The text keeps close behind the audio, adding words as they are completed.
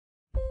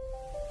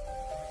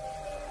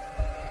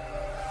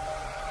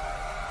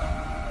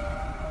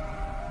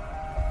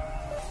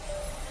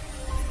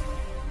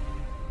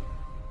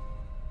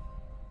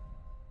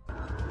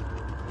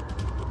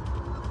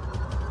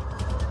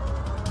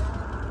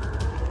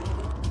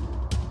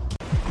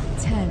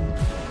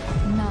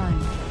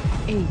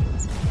8,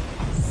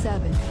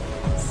 7,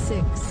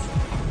 6,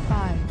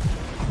 5,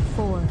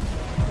 4,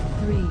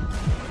 3, 2,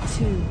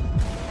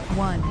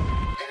 1.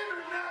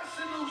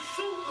 International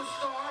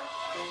superstar,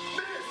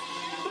 Miss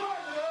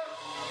Butter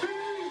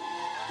B.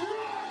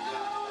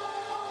 Rocka!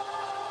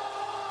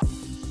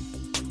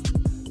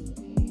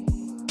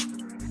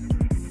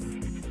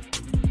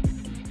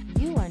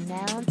 You are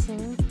now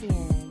tuned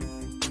in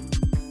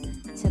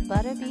to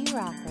Butter B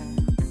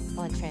Rocka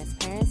on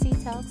Transparency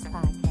Talks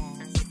Podcast.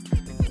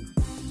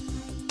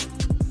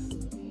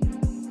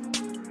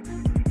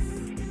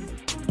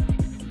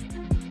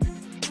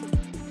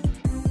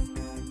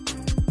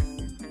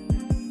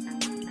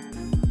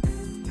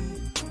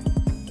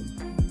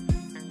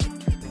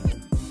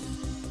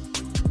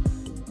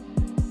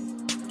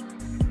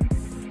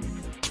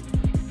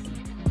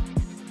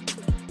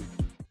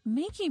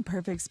 Making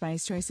perfect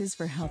spice choices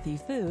for healthy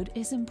food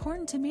is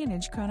important to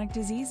manage chronic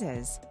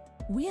diseases.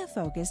 We have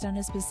focused on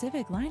a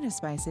specific line of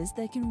spices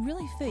that can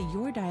really fit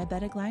your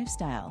diabetic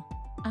lifestyle.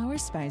 Our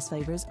spice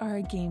flavors are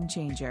a game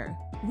changer.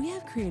 We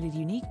have created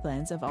unique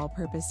blends of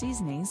all-purpose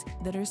seasonings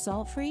that are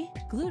salt-free,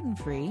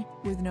 gluten-free,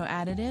 with no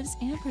additives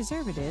and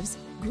preservatives,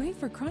 great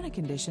for chronic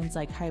conditions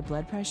like high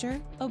blood pressure,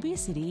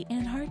 obesity,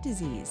 and heart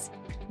disease.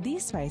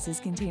 These spices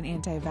contain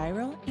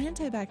antiviral,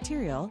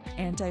 antibacterial,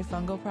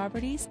 antifungal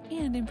properties,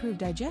 and improve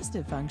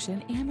digestive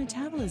function and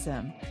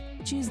metabolism.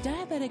 Choose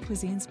diabetic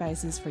cuisine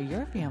spices for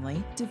your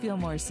family to feel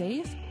more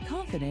safe,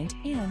 confident,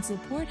 and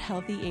support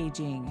healthy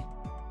aging.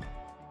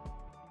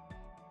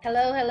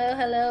 Hello,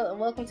 and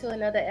welcome to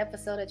another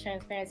episode of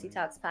Transparency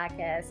Talks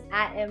Podcast.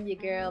 I am your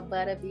girl,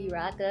 Butter B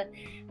Rocka.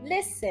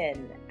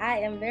 Listen, I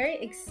am very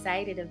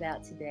excited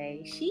about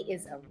today. She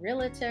is a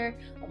realtor,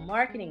 a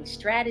marketing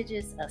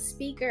strategist, a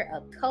speaker, a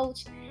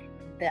coach,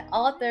 the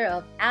author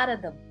of Out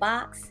of the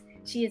Box.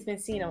 She has been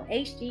seen on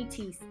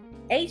HGTV,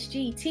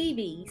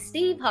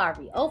 Steve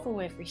Harvey, Oprah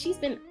Winfrey. She's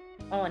been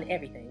on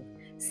everything.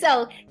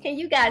 So, can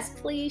you guys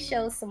please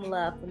show some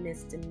love for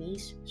Miss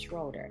Denise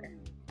Schroeder?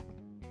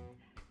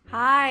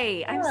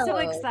 Hi, I'm so Hello.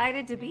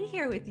 excited to be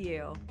here with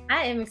you.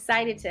 I am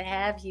excited to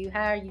have you.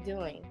 How are you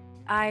doing?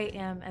 I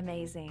am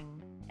amazing.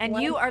 And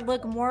Wonderful. you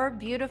look more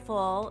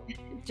beautiful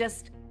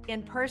just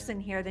in person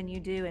here than you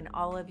do in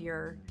all of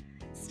your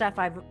stuff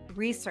I've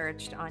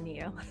researched on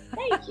you.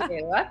 Thank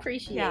you. I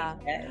appreciate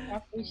that. I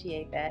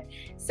appreciate that.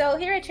 So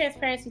here at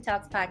Transparency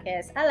Talks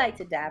Podcast, I like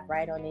to dive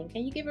right on in.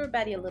 Can you give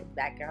everybody a little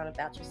background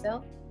about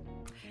yourself?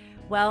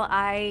 Well,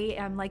 I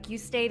am, like you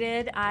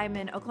stated, I'm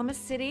in Oklahoma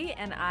City,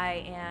 and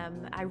I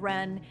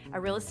run a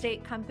real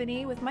estate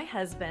company with my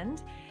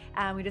husband.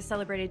 We just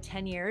celebrated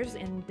 10 years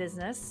in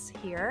business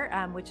here,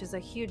 which is a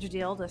huge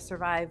deal to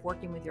survive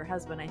working with your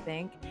husband, I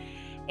think.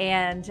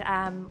 And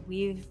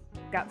we've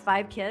got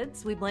 5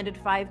 kids. We blended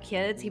 5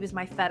 kids. He was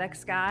my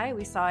FedEx guy.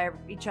 We saw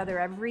each other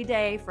every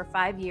day for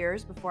 5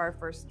 years before our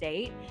first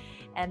date.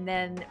 And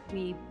then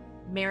we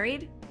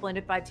married,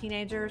 blended 5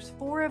 teenagers.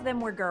 4 of them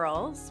were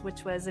girls,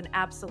 which was an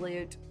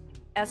absolute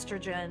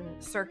estrogen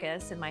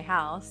circus in my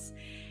house.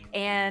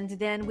 And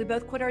then we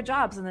both quit our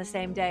jobs on the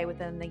same day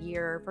within the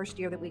first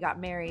year that we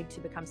got married, to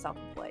become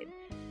self-employed.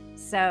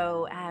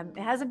 So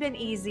it hasn't been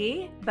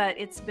easy, but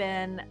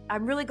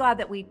I'm really glad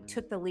that we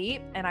took the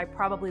leap, and I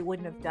probably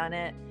wouldn't have done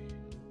it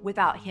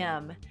without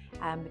him,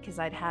 because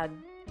I'd had,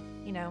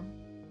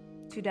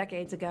 2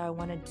 decades ago, I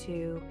wanted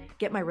to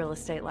get my real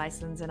estate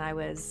license, and I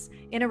was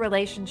in a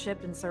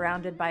relationship and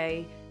surrounded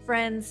by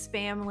friends,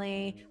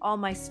 family, all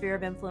my sphere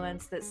of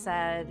influence that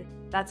said,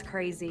 that's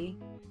crazy.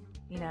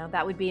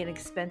 That would be an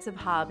expensive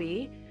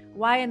hobby.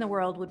 Why in the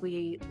world would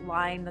we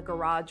line the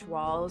garage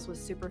walls with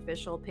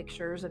superficial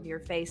pictures of your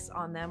face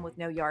on them with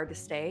no yard to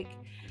stake?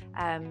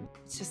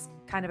 It's just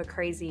kind of a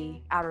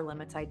crazy outer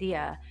limits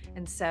idea.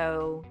 And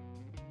so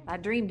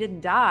that dream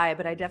didn't die,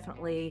 but I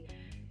definitely,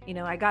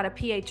 I got a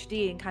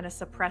PhD in kind of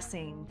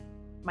suppressing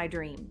my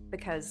dream,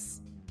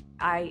 because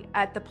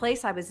at the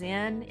place I was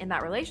in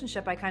that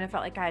relationship, I kind of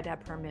felt like I had to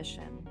have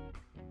permission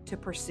to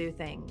pursue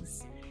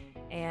things.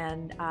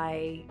 And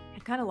I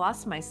had kind of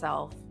lost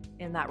myself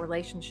in that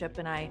relationship.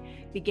 And I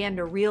began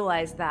to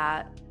realize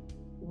that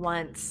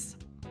once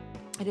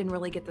I didn't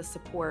really get the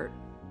support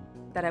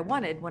that I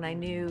wanted when I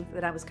knew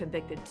that I was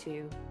convicted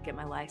to get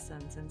my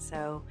license. And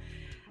so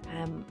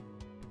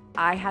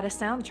I had a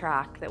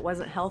soundtrack that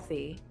wasn't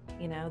healthy,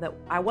 that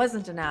I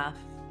wasn't enough,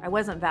 I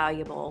wasn't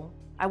valuable,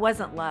 I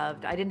wasn't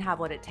loved, I didn't have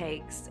what it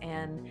takes.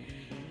 And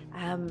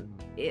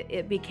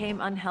it became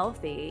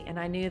unhealthy. And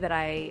I knew that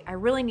I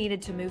really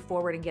needed to move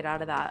forward and get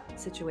out of that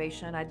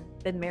situation. I'd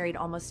been married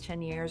almost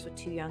 10 years with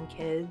 2 young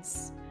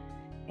kids.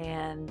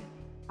 And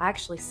I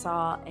actually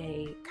saw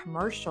a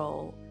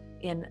commercial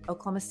in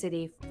Oklahoma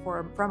City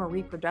from a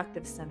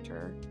reproductive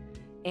center.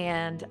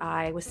 And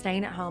I was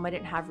staying at home. I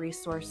didn't have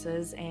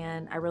resources.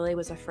 And I really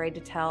was afraid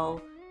to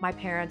tell my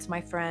parents,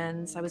 my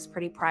friends. I was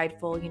pretty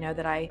prideful,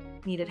 that I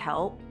needed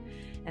help.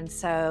 And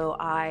so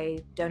I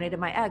donated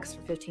my eggs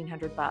for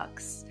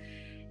 $1,500.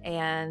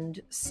 And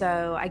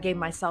so I gave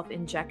myself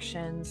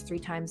injections 3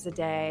 times a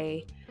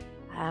day.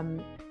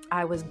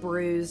 I was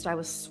bruised, I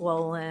was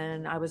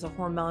swollen, I was a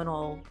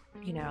hormonal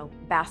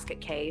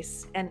basket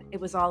case, and it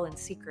was all in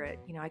secret.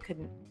 I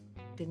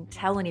didn't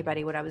tell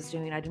anybody what I was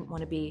doing. I didn't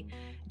want to be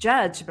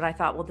judged, but I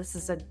thought, well, this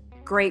is a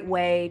great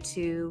way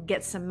to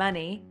get some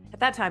money. At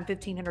that time,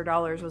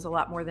 $1,500 was a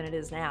lot more than it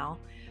is now.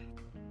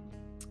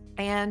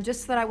 And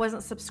just that I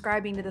wasn't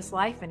subscribing to this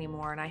life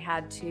anymore. And I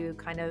had to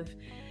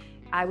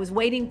I was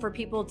waiting for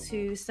people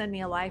to send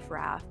me a life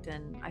raft.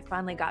 And I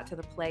finally got to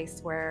the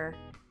place where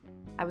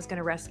I was going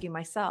to rescue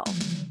myself.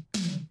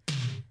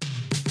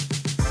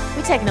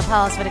 We're taking a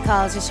pause for the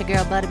cause. It's your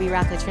girl, Butta B.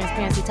 Rocka,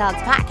 Transparency Talks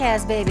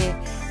podcast, baby.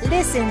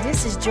 Listen,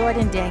 this is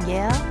Jordan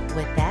Danielle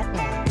with That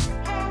Way.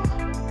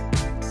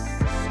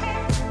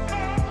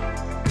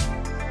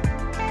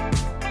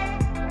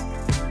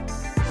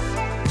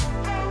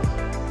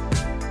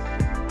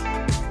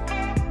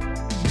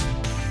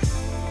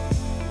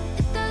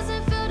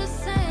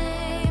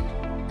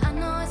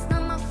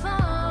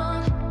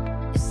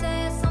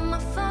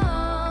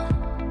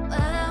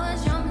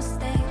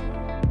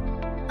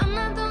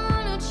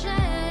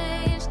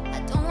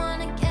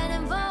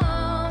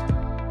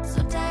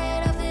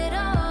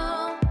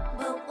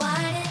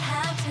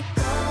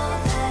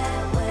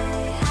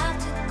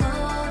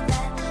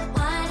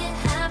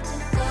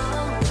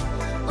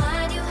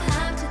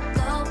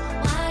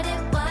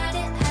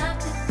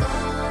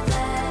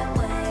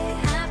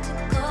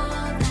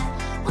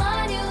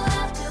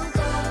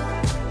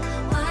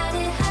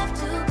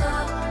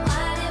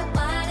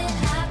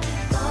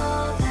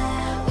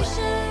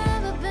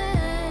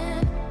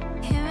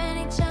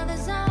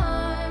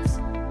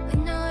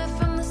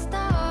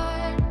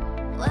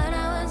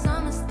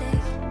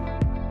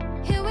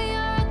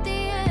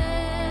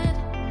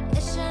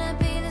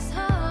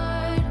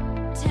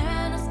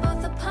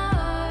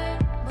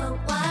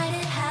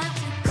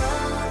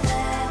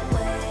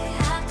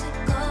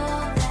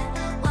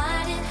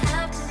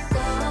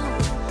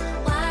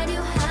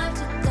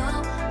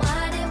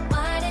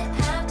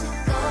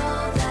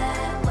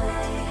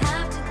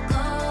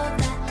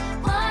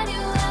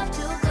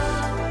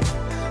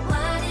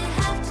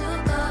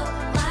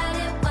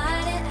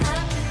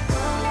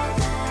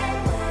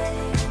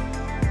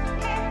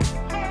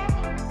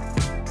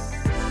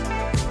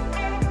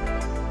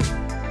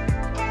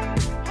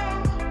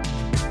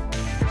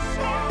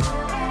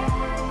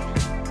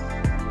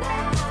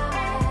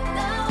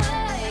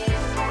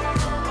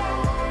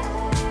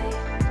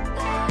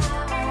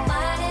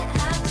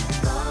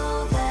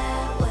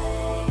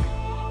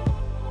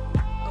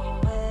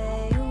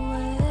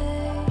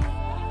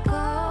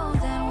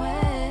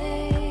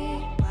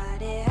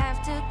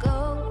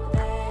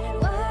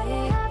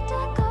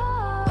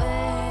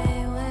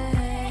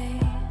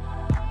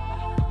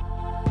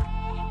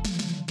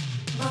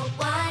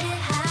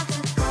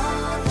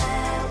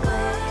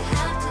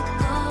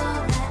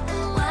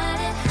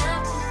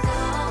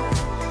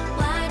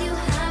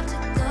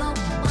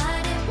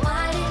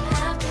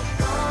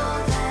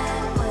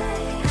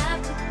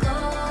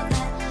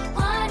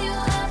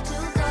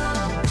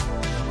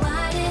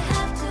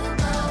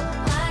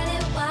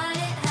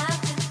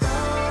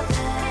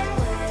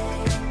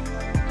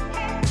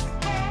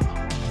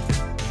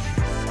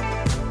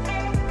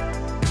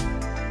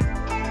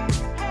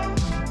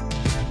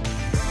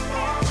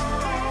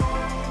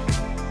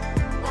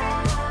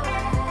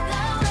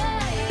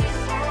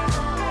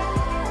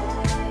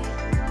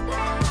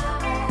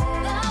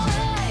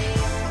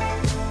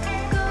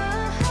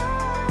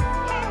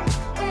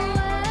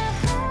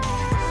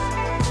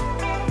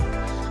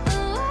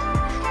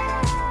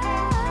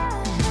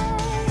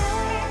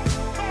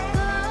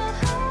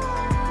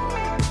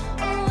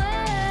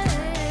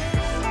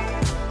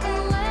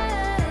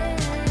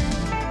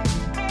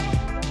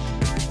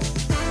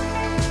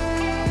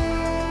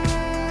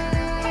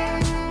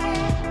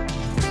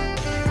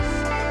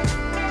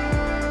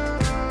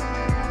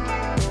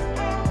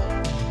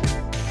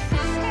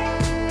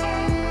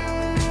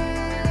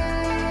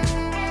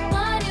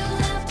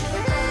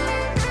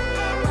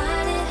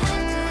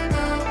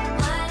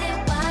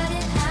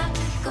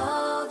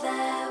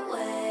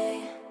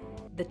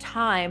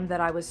 time that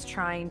I was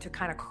trying to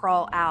kind of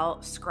crawl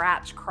out,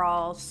 scratch,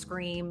 crawl,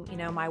 scream,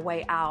 my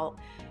way out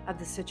of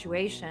the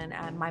situation.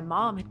 And my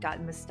mom had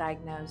gotten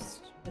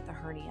misdiagnosed with a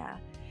hernia,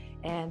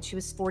 and she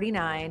was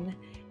 49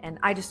 and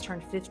I just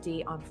turned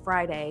 50 on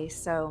Friday.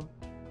 So,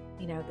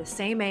 the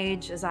same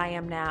age as I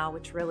am now,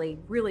 which really,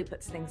 really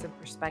puts things in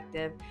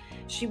perspective.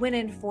 She went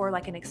in for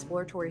like an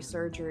exploratory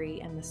surgery,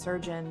 and the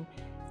surgeon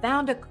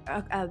found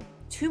a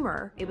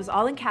tumor. It was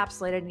all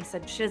encapsulated, and he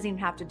said she doesn't even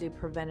have to do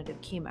preventative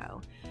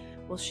chemo.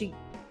 Well, she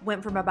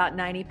went from about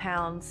 90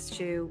 pounds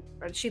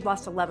she'd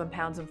lost 11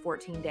 pounds in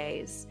 14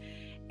 days.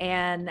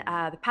 And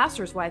the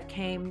pastor's wife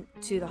came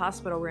to the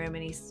hospital room,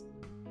 and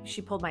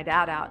she pulled my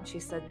dad out, and she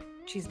said,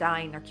 "She's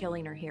dying. They're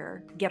killing her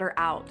here. Get her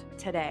out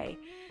today."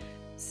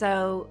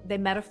 So they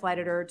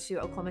meta-flighted her to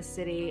Oklahoma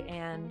City,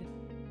 and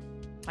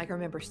I can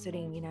remember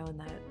sitting,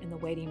 in the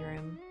waiting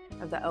room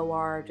of the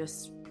OR,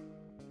 just,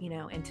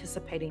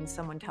 anticipating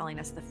someone telling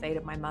us the fate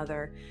of my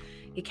mother.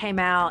 He came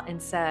out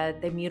and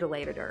said they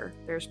mutilated her.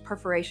 There's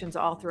perforations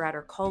all throughout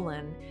her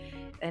colon,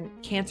 and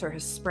cancer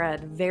has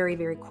spread very,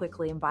 very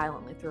quickly and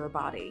violently through her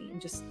body in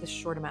just this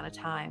short amount of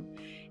time.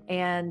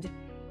 And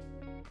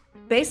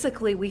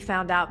basically we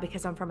found out,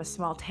 because I'm from a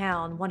small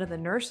town, one of the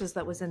nurses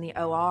that was in the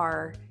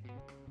OR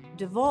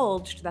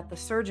divulged that the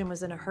surgeon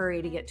was in a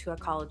hurry to get to a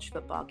college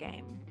football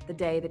game the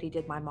day that he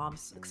did my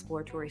mom's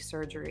exploratory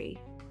surgery.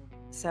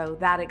 So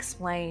that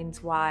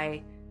explains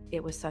why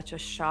it was such a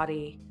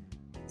shoddy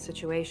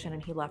situation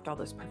and he left all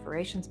those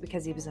perforations,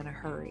 because he was in a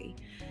hurry.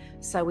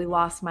 So we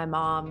lost my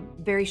mom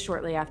very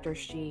shortly after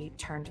she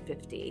turned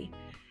 50.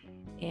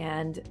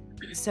 And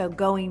so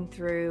going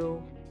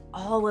through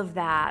all of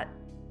that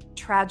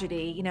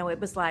tragedy, you know, it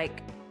was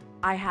like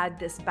I had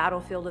this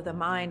battlefield of the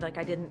mind. Like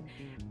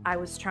I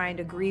was trying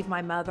to grieve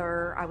my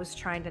mother. I was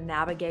trying to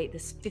navigate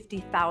this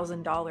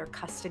 $50,000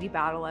 custody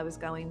battle I was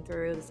going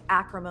through, this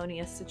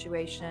acrimonious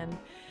situation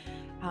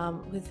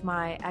with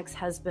my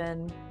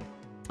ex-husband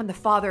and the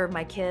father of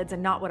my kids,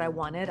 and not what I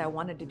wanted. I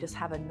wanted to just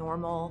have a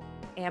normal,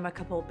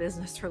 amicable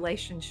business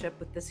relationship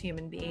with this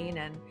human being.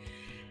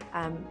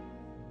 And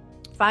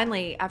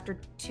finally, after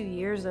 2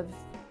 years of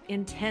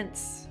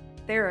intense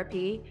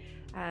therapy,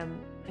 I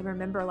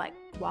remember like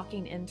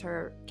walking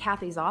into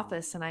Kathy's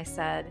office and I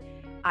said,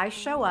 I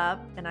show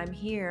up and I'm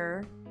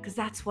here because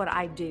that's what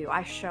I do.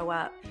 I show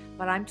up,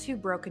 but I'm too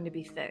broken to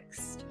be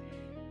fixed.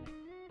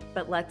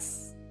 But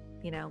let's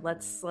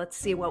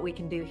see what we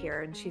can do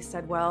here. And she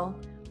said, well,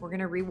 we're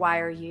going to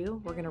rewire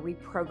you. We're going to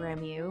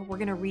reprogram you. We're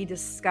going to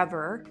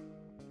rediscover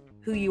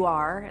who you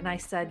are. And I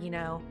said,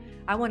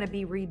 I want to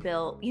be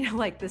rebuilt,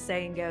 like the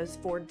saying goes,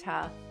 Ford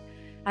tough.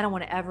 I don't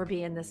want to ever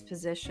be in this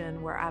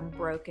position where I'm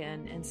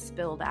broken and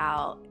spilled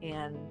out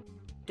and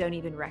don't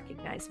even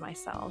recognize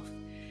myself.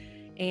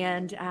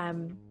 And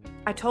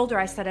I told her,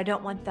 I said, I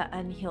don't want the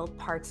unhealed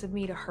parts of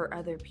me to hurt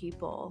other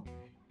people,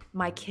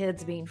 my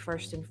kids being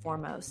first and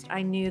foremost.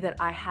 I knew that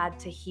I had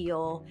to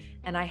heal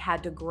and I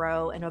had to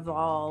grow and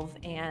evolve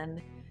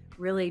and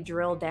really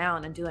drill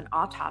down and do an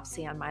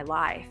autopsy on my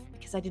life,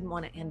 because I didn't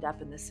want to end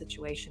up in this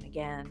situation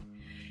again.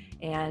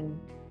 And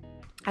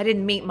I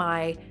didn't meet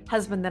my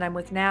husband that I'm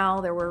with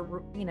now. There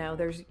were,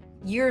 there's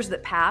years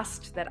that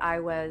passed that I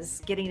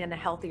was getting in a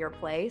healthier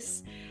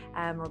place,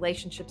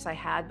 relationships I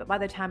had. But by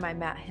the time I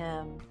met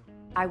him,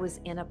 I was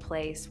in a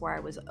place where I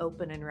was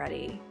open and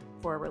ready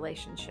for a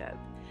relationship.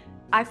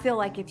 I feel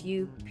like if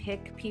you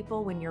pick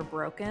people when you're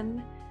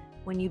broken,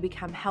 when you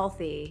become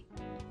healthy,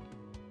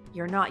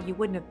 you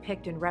wouldn't have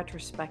picked in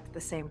retrospect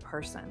the same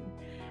person.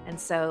 And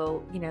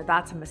so,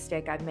 that's a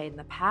mistake I've made in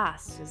the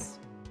past, is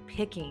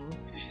picking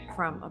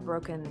from a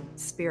broken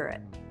spirit.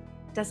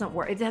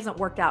 It hasn't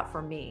worked out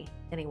for me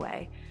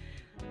anyway.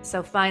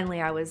 So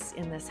finally I was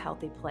in this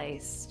healthy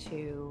place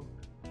to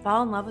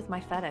fall in love with my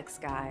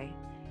FedEx guy.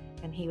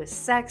 And he was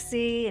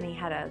sexy and he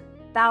had a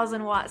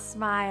 1,000-watt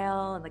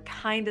smile and the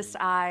kindest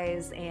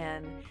eyes.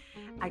 And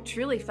I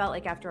truly felt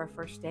like after our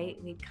first date,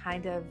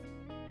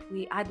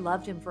 I'd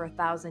loved him for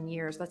 1,000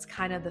 years. That's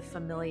kind of the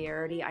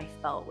familiarity I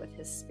felt with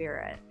his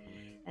spirit.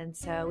 And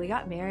so we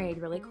got married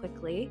really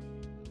quickly.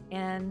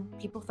 And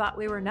people thought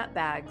we were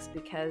nutbags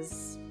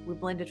because we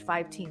blended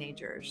 5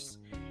 teenagers.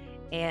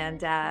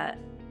 And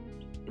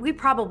we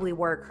probably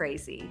were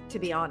crazy, to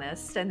be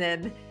honest. And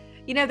then,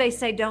 they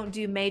say don't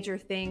do major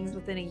things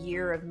within a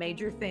year of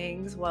major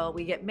things. Well,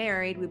 we get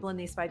married, we blend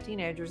these 5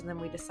 teenagers, and then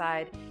we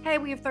decide, hey,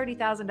 we have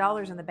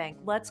 $30,000 in the bank.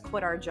 Let's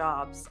quit our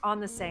jobs on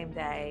the same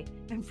day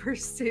and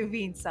pursue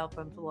being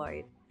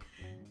self-employed.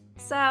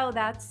 So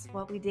that's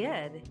what we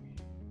did.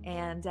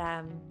 And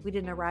we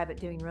didn't arrive at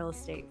doing real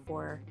estate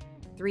for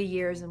 3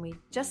 years, and we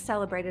just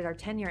celebrated our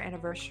 10-year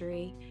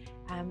anniversary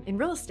in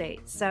real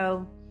estate.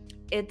 So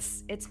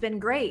it's been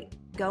great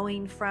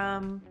going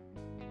from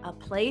a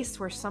place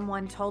where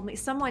someone told me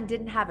someone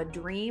didn't have a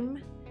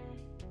dream,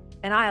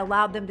 and I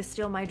allowed them to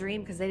steal my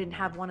dream because they didn't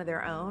have one of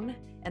their own,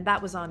 and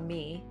that was on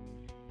me.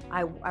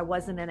 I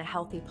wasn't in a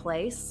healthy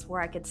place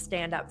where I could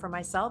stand up for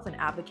myself and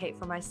advocate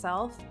for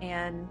myself.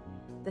 And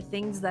the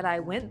things that I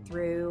went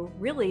through,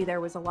 really,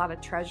 there was a lot of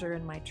treasure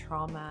in my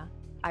trauma.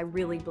 I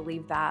really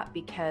believe that,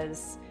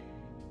 because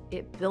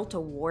it built a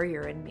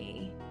warrior in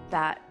me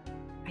that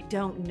I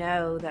don't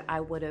know that I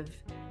would have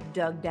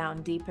dug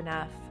down deep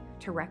enough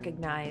to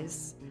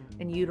recognize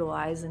and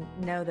utilize and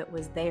know that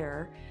was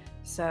there.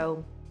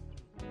 So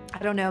I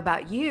don't know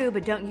about you,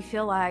 but don't you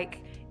feel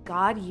like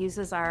God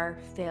uses our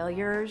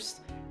failures,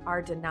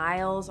 our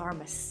denials, our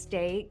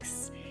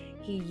mistakes?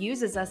 He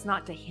uses us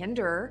not to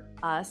hinder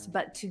us,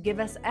 but to give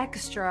us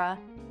extra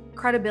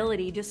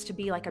credibility, just to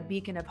be like a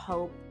beacon of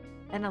hope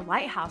and a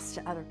lighthouse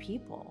to other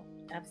people.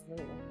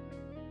 Absolutely.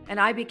 And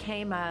I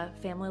became a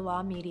family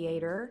law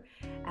mediator,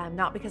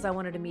 not because I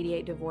wanted to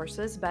mediate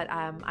divorces, but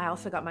I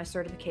also got my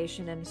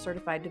certification in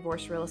certified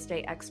divorce real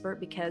estate expert,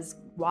 because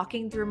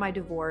walking through my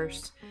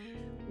divorce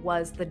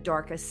was the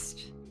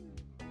darkest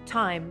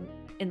time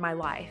in my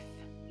life.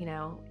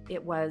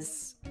 It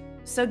was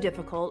so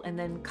difficult. And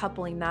then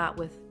coupling that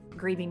with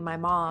grieving my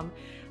mom,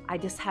 I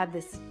just had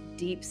this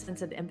deep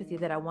sense of empathy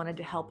that I wanted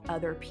to help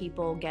other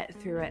people get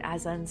through it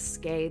as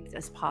unscathed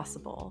as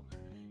possible.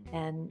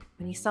 And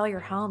when you sell your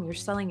home, you're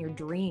selling your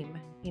dream.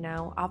 You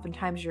know,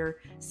 oftentimes you're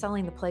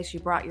selling the place you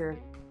brought your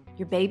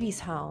babies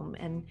home,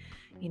 and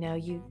you know,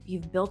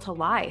 you've built a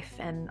life,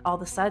 and all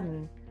of a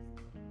sudden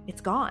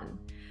it's gone.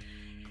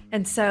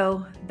 And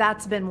so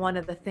that's been one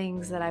of the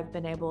things that I've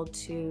been able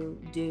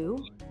to do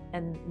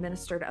and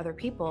minister to other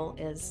people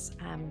is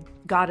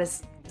God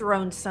has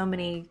thrown so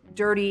many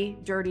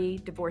dirty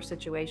divorce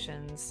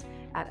situations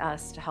at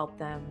us to help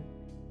them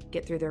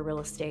get through their real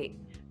estate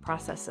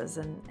processes.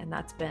 And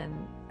that's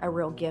been a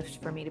real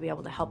gift for me to be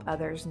able to help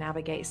others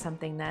navigate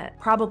something that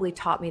probably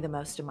taught me the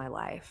most in my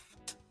life.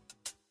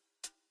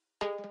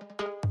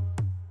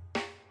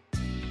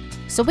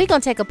 So we're going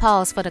to take a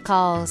pause for the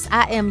cause.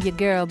 I am your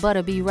girl,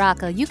 Butta B.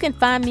 Rocka. You can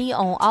find me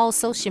on all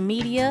social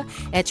media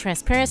at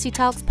Transparency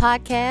Talks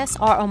Podcast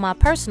or on my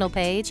personal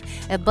page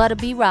at Butta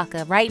B.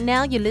 Rocka. Right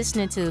now, you're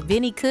listening to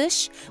Vinny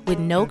Kush with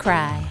No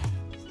Cry.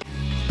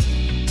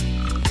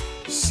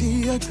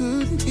 See, I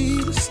couldn't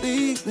even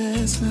sleep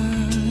last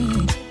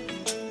night.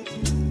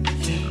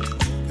 Yeah,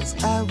 'cause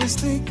I was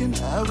thinking,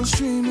 I was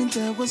dreaming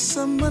there was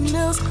someone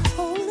else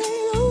holding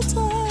you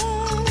tight.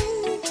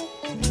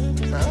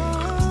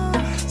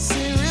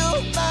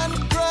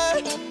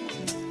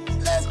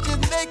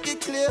 Make it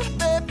clear,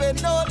 baby,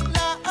 no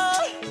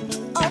lie.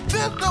 I've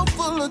been so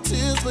full of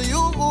tears for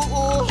you,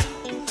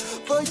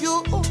 for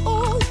you, I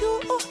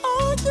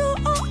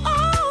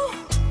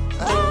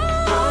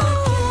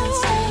can't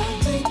stop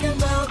thinking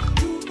about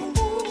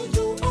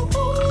you,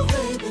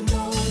 baby,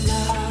 no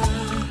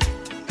lie.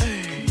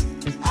 Hey.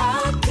 I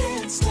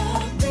can't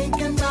stop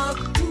thinking about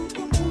you,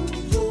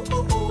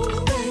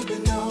 baby,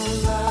 no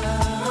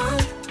lie.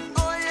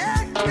 Oh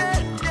yeah.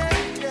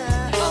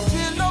 I've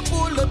been so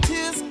full of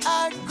tears, I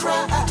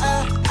cry.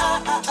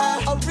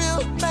 A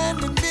real man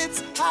admits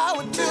how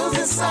it feels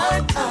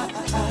inside.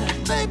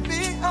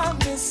 Baby, I'm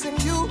missing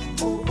you.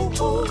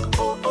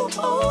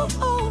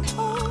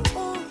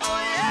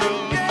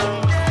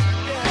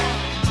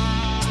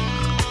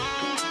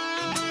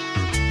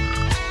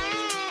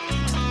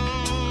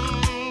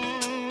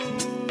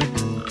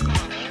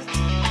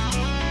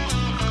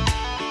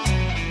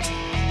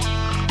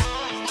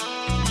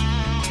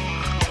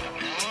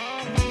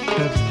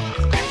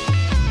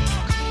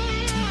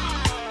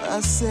 I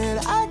said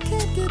I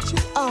can't get you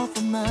off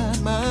of my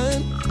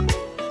mind.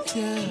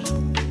 Yeah.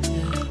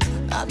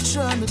 I'm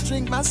trying to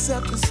drink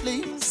myself to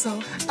sleep,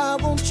 so I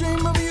won't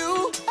dream of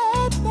you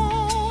at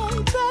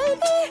night,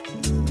 baby.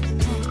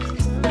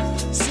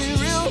 See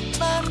real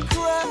man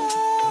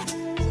cry.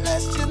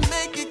 Let's just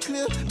make it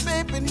clear,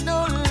 baby,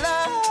 no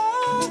lie.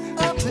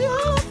 I'm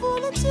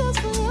full of tears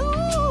for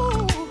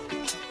you,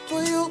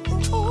 for you.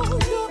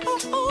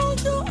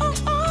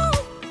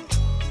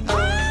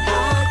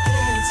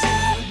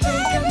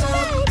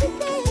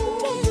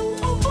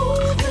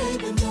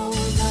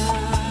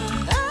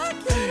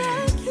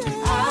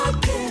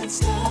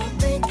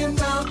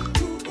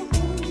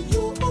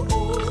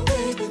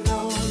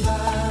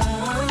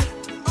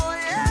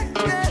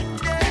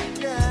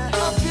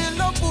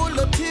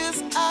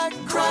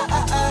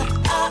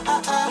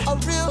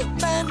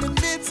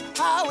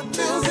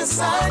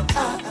 Inside,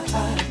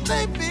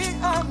 baby,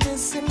 I'm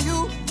missing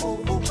you. Oh,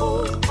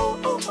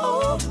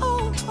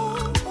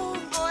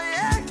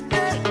 yeah.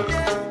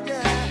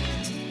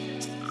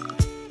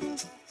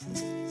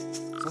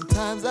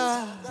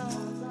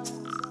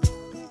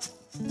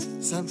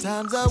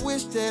 Sometimes I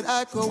wish that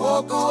I could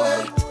walk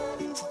away.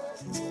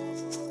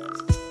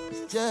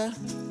 Yeah.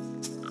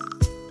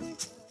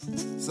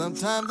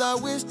 Sometimes I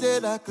wish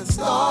that I could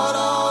start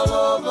all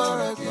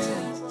over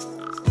again,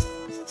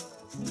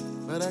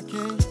 but I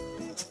can't.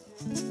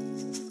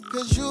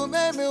 'Cause you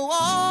made me wonder,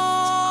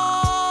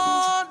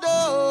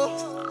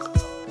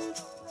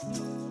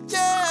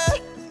 yeah.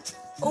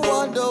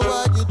 Wonder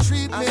why you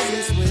treat me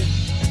this way.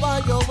 Why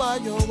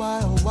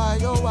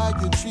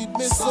you treat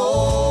me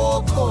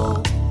so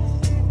cold.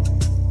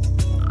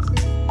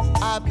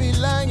 I'd be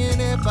lying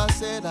if I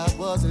said I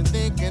wasn't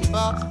thinking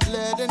about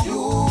letting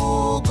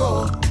you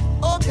go.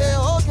 Okay.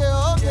 Oh,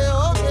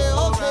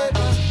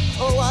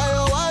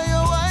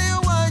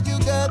 why you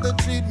gotta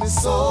treat me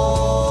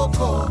so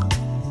cold.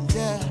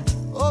 Yeah,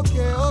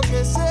 okay.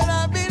 Said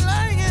I'd be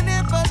lying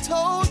if I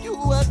told you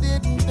I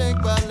didn't think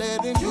about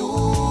letting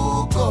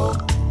you go.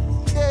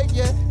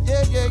 Yeah.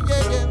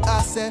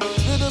 I said,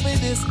 riddle me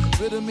this,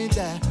 riddle me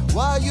that.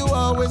 Why you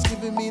always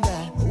giving me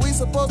that? We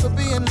supposed to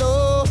be in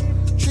love,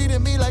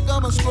 treating me like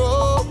I'm a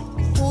scroll.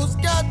 Who's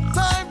got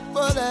time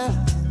for that?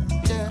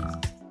 Yeah.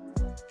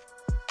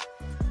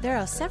 There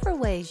are several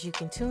ways you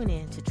can tune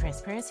in to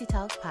Transparency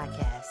Talks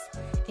Podcast,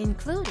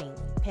 including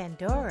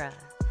Pandora,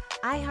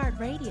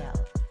 iHeartRadio,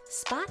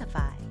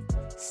 Spotify,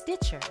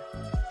 Stitcher,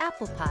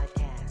 Apple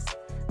Podcasts,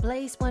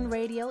 Blaze One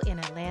Radio in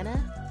Atlanta,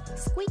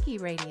 Squeaky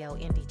Radio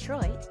in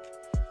Detroit,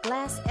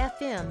 Glass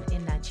FM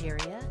in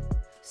Nigeria,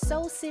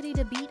 Soul City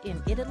The Beat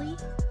in Italy,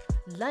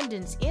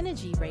 London's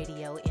Energy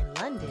Radio in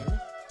London,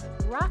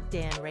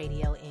 Rockdan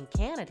Radio in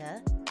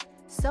Canada,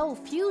 Soul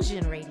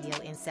Fusion Radio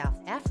in South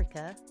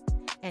Africa,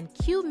 and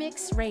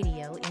Q-Mix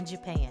Radio in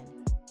Japan.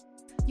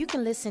 You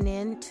can listen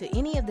in to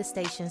any of the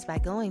stations by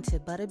going to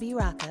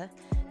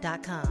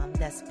butterbroca.com.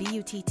 That's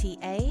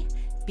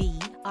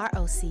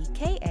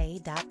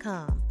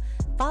BUTTABROCKA.com.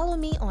 Follow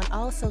me on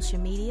all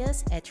social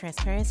medias at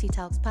Transparency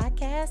Talks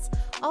Podcast,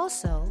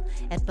 also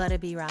at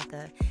Butterby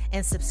Rocka,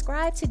 and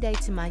subscribe today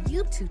to my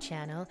YouTube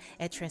channel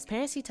at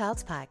Transparency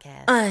Talks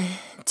Podcast. 1,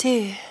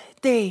 2,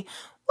 3,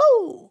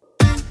 woo!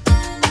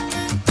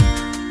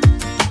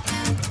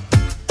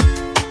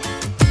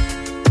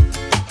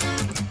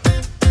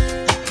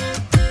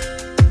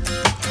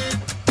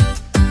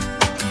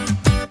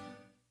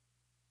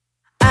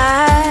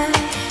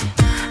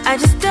 I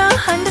just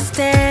don't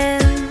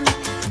understand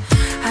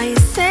how you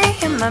say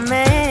you're my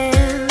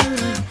man,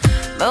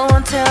 but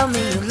won't tell me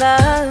you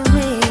love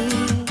me.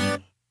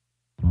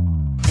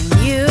 And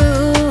you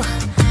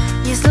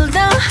still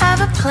don't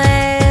have a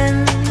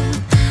plan.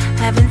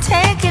 Haven't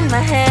taken my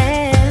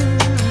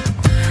hand,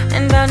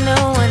 and about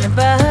no one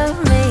above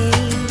me.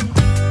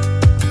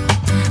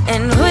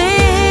 And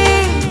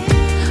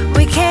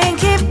we can't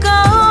keep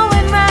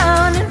going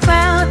round and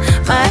round.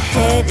 My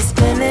head is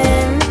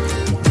spinning.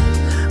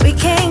 We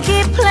can't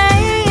keep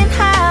playing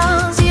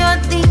house. You're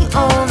the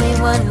only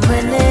one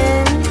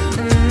winning.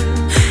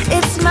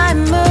 It's my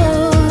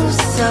move,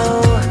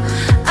 so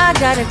I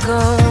gotta go.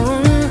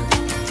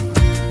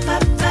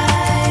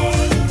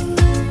 Bye-bye.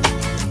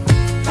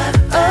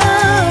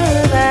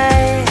 Oh,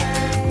 bye.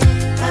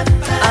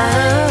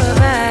 Oh,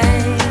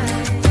 bye.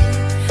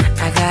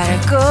 I gotta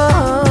go.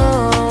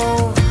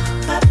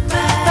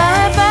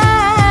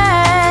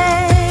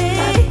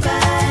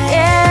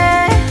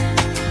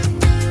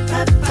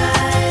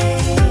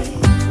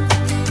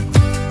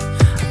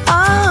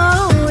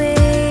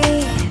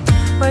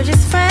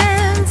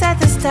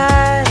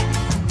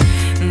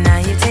 Now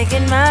you're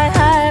taking my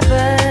heart,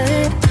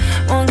 but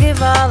won't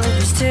give all of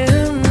this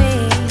to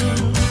me.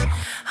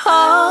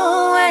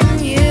 Oh,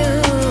 and you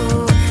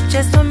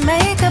just won't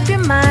make up your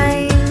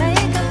mind.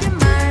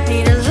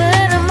 Need a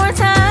little more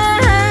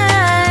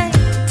time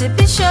to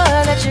be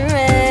sure that you're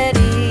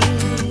ready.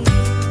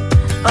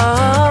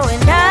 Oh,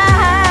 and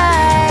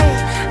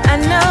I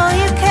know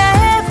you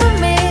care for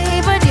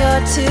me, but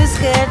you're too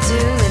scared to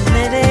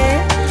admit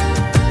it.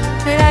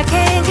 But I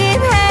can't keep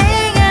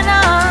hanging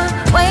on,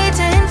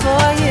 waiting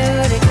for you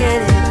to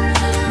get it.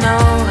 No,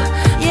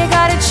 you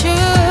gotta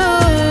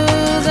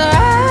choose, or I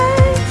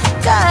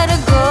gotta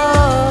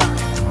go.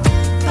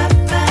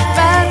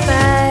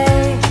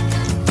 Bye-bye.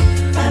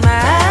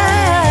 Bye-bye.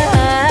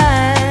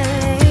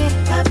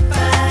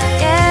 Bye-bye.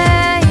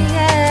 Yeah,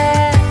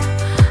 yeah.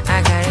 I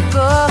gotta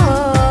go.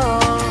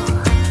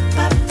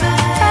 Bye-bye.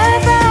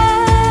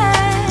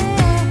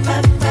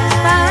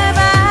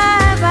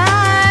 Bye-bye.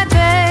 Bye-bye,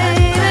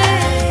 baby.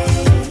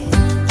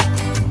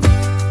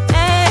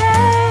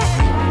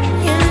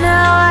 You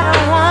know I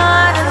don't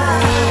wanna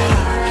leave.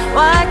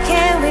 Why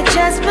can't we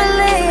just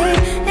believe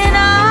in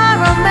our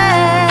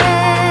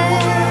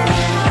romance?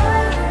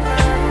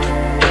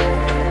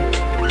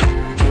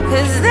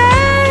 'Cause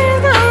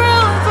there's no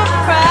room for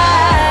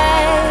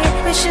pride.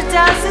 We should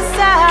dance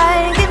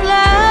aside and give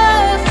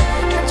love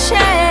a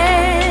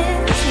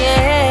chance,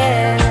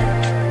 yeah.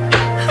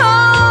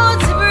 Oh,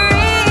 to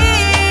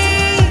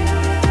breathe.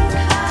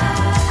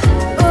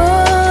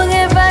 Oh,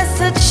 give us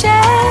a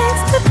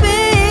chance to be.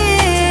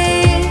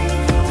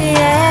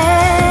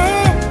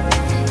 Yeah,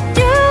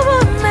 you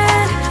were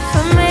meant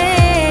for me.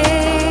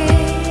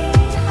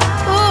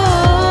 Ooh.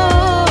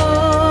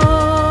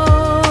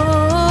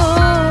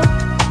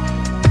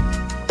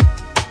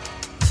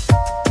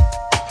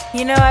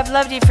 You know, I've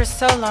loved you for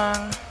so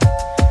long,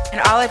 and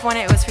all I've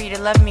wanted was for you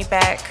to love me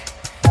back,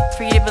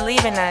 for you to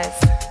believe in us,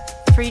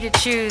 for you to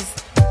choose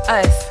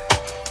us.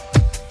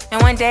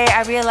 And one day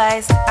I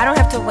realized I don't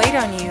have to wait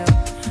on you.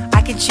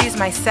 I can choose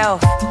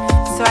myself,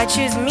 so I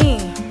choose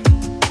me.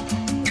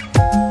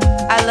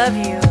 I love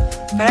you,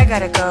 but I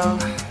gotta go.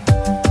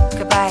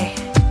 Goodbye.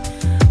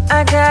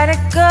 I gotta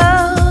go,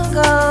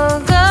 go,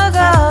 go,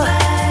 go.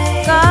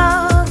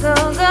 Go, go,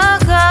 go,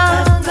 go, go,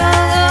 go,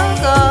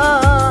 go.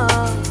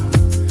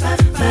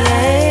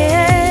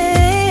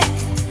 Yeah,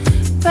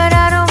 but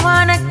I don't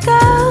wanna go,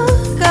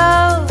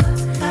 go,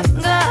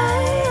 go.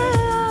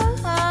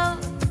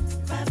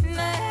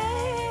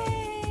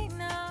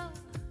 No.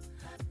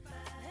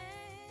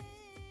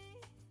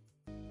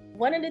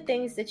 One of the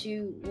things that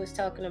you was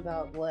talking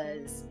about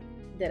was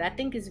that I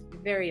think is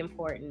very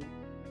important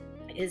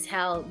is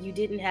how you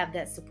didn't have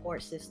that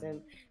support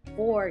system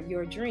for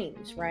your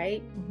dreams,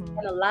 right? Mhm.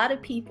 And a lot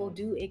of people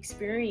do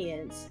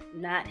experience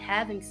not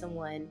having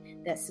someone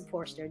that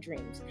supports their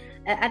dreams.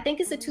 I think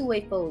it's a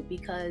two-way fold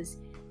because,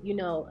 you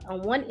know,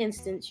 on one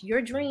instance,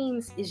 your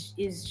dreams is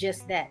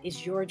just that,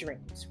 is your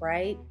dreams,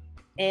 right?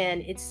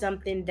 And it's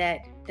something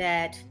that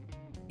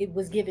it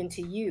was given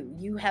to you.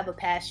 You have a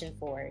passion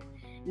for it.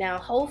 Now,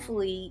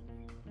 hopefully,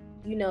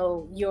 you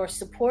know, your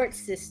support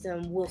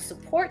system will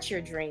support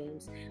your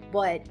dreams,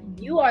 but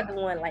you are the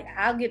one, like,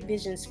 I'll get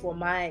visions for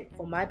my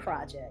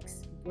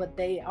projects, but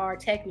they are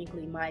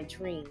technically my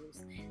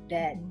dreams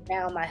that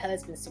now my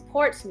husband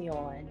supports me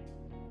on.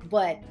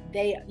 but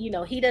they,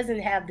 he doesn't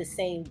have the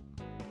same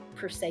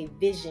per se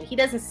vision. He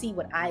doesn't see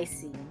what I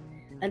see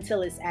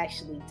until it's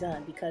actually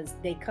done, because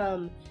they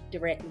come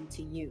directly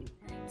to you.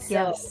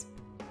 Yes.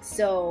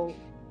 So,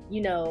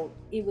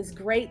 it was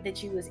great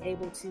that you was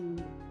able to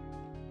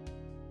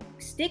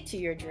stick to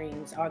your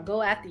dreams or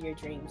go after your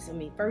dreams. I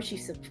mean, first you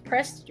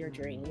suppressed your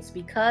dreams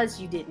because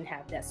you didn't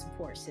have that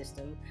support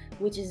system,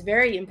 which is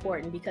very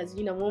important, because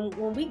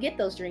when we get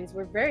those dreams,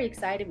 we're very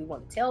excited. We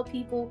want to tell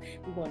people,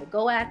 we want to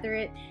go after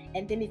it,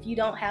 and then if you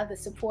don't have the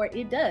support,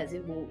 it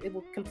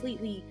will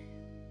completely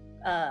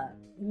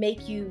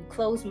make you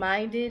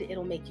closed-minded.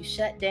 It'll make you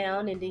shut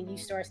down, and then you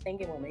start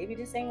thinking, well, maybe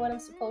this ain't what I'm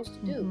supposed to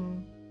do. Mm-hmm.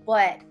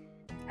 But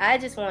I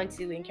just want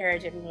to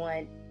encourage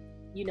everyone,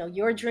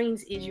 your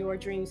dreams is your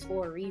dreams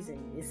for a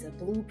reason. It's a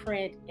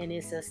blueprint, and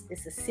it's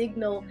a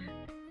signal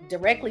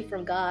directly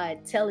from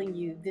God telling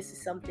you this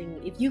is something.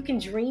 If you can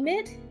dream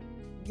it,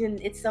 then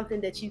it's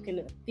something that you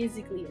can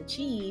physically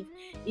achieve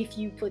if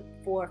you put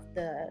forth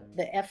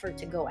the effort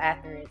to go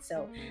after it.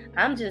 So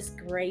I'm just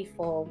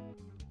grateful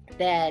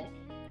that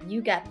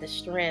you got the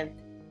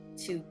strength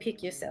to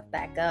pick yourself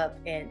back up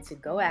and to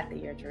go after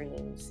your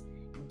dreams,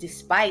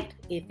 despite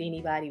if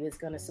anybody was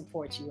going to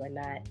support you or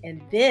not.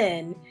 And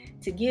then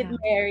to get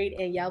married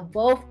and y'all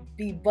both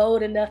be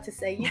bold enough to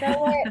say, you know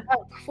what,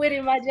 I'm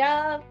quitting my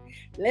job.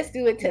 Let's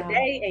do it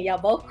today. And y'all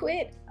both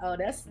quit. Oh,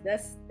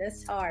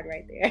 that's hard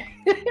right there.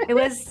 It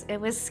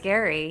was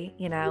scary,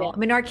 I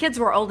mean, our kids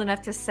were old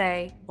enough to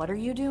say, what are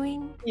you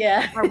doing?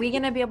 Yeah. Are we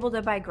going to be able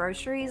to buy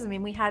groceries? I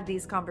mean, we had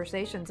these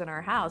conversations in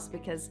our house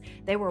because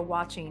they were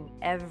watching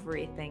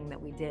everything that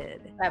we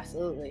did.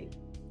 Absolutely.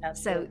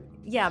 So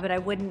yeah, but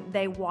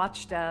they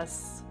watched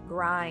us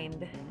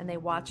grind, and they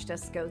watched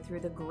us go through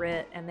the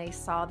grit, and they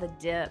saw the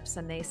dips,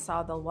 and they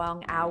saw the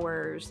long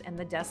hours and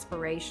the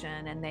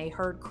desperation, and they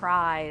heard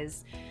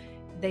cries.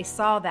 They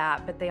saw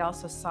that, but they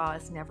also saw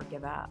us never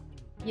give up.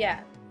 Yeah.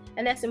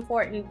 And that's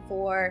important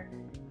for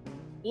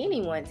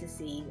anyone to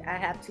see. I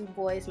have 2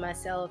 boys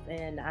myself,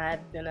 and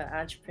I've been an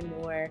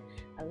entrepreneur.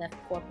 I left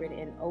corporate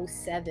in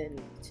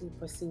 2007 to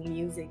pursue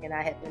music, and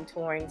I have been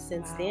touring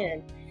since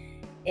then.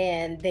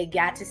 And they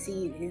got to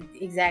see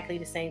exactly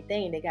the same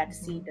thing. They got to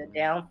see the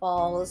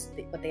downfalls,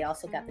 but they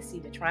also got to see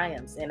the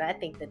triumphs. And I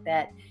think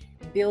that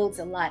builds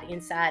a lot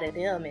inside of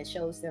them and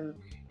shows them,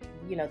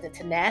 the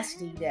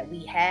tenacity that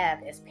we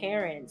have as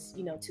parents,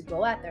 to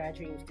go after our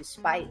dreams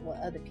despite what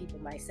other people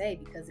might say.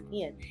 Because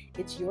again,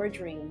 it's your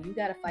dream. You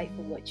got to fight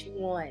for what you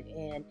want.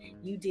 And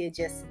you did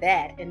just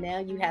that. And now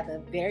you have a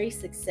very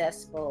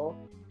successful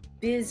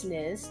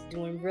business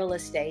doing real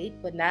estate,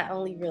 but not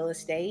only real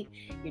estate,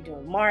 you're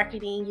doing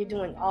marketing, you're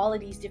doing all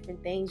of these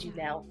different things. You've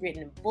now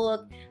written a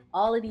book.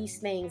 All of these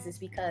things is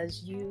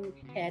because you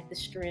had the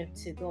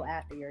strength to go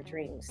after your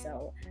dreams.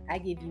 So I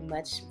give you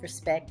much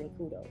respect and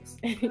kudos.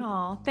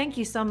 Oh, thank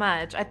you so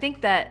much. I think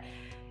that,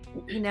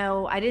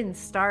 I didn't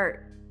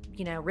start,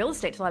 real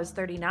estate till I was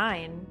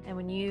 39. And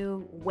when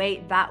you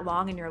wait that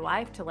long in your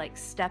life to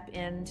step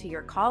into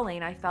your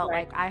calling, I felt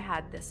like I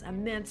had this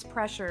immense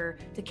pressure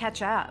to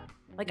catch up.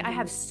 I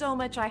have so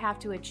much I have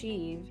to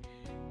achieve.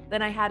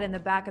 Then I had in the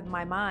back of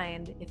my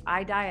mind, if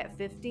I die at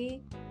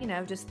 50,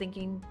 just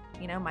thinking,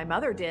 my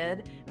mother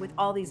did, with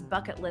all these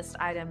bucket list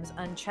items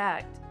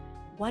unchecked,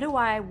 what do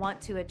I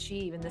want to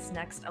achieve in this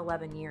next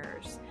 11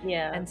 years?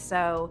 Yeah. And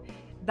so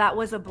that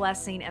was a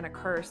blessing and a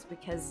curse,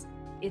 because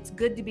it's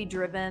good to be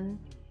driven.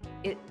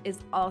 It is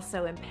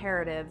also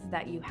imperative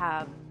that you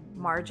have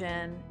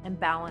margin and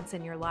balance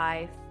in your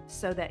life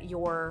so that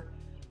your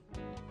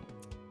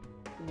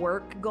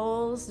work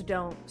goals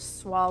don't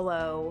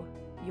swallow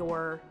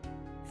your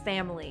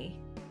family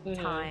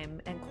time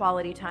and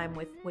quality time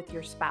with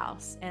your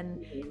spouse.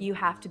 And you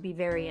have to be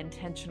very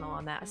intentional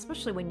on that,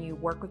 especially when you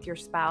work with your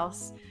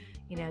spouse.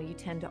 You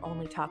tend to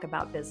only talk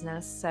about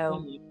business.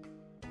 So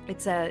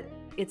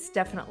it's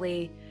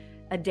definitely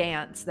a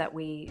dance that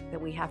we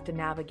have to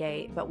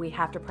navigate, but we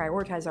have to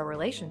prioritize our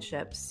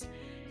relationships,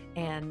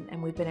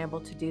 and we've been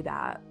able to do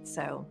that.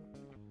 So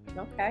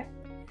okay.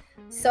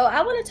 So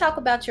I want to talk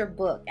about your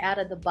book, Out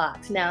of the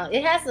Box. Now,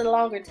 it has a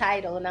longer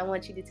title, and I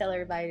want you to tell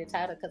everybody the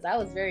title, because I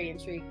was very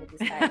intrigued with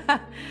this title.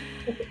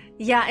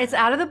 Yeah, it's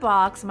Out of the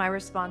Box, my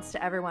response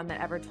to everyone that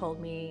ever told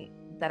me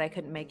that I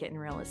couldn't make it in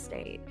real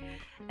estate.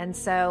 And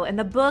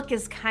the book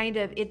is kind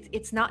of,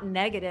 it's not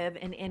negative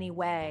in any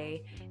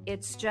way.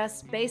 It's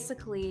just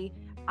basically,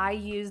 I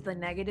use the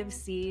negative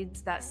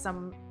seeds that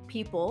some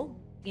people,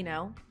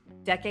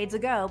 decades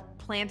ago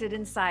planted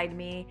inside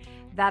me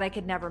that I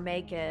could never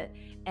make it.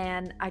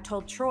 And I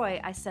told Troy,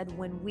 I said,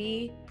 when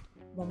we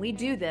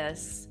do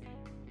this,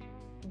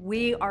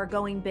 we are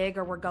going big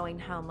or we're going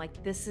home.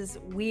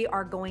 We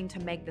are going to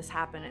make this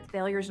happen.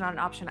 Failure is not an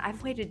option.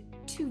 I've waited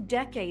 2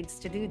 decades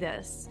to do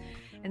this.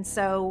 And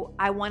so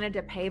I wanted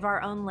to pave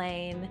our own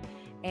lane.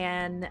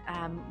 And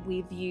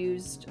we've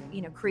used,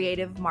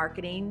 creative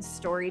marketing,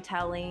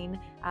 storytelling,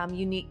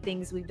 unique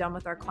things we've done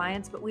with our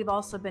clients, but we've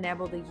also been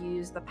able to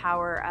use the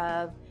power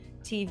of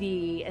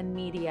TV and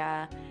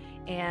media.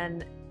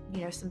 And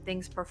some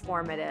things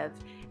performative.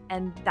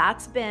 And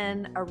that's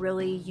been a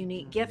really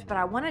unique gift, but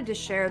I wanted to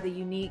share the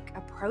unique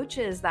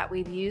approaches that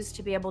we've used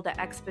to be able to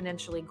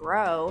exponentially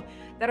grow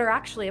that are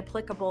actually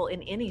applicable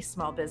in any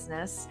small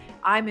business.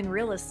 I'm in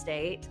real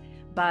estate,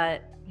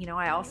 but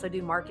I also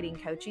do marketing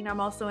coaching. I'm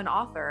also an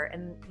author,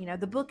 and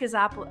the book is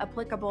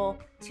applicable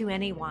to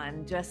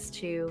anyone, just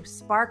to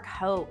spark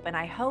hope. And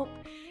I hope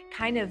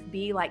kind of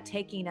be like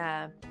taking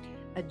a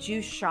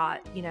juice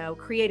shot,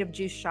 creative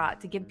juice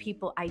shot, to give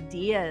people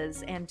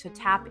ideas and to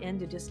tap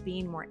into just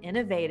being more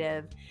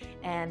innovative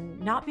and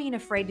not being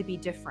afraid to be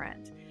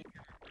different.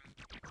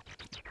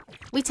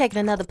 We taking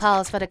another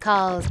pause for the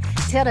cause.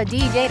 Tell the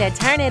DJ to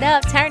turn it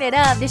up, turn it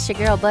up. This your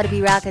girl, Butta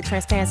B. Rocka,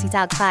 Transparency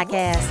Talks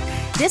Podcast.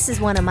 This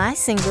is one of my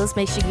singles.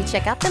 Make sure you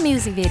check out the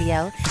music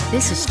video.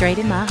 This is Straight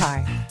in My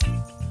Heart.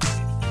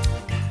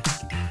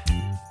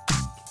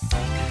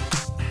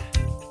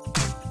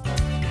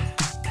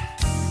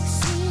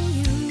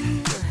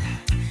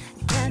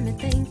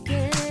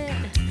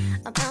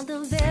 About the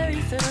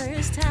very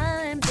first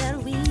time that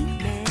we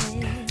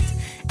met.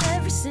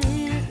 Ever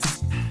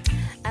since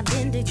I've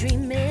been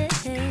daydreaming.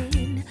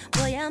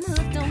 Boy, I'm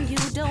hooked on you,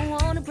 don't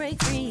wanna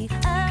break free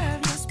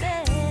of your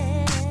spell.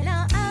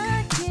 Now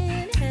I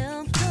can't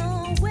help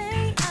the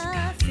way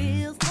I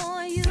feel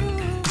for you.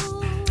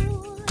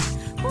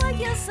 Boy,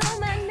 you're so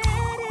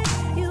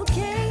magnetic. You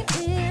came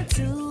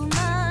into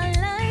my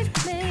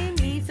life, made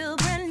me feel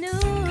brand new.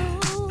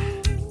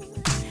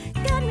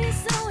 Got me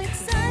so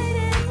excited.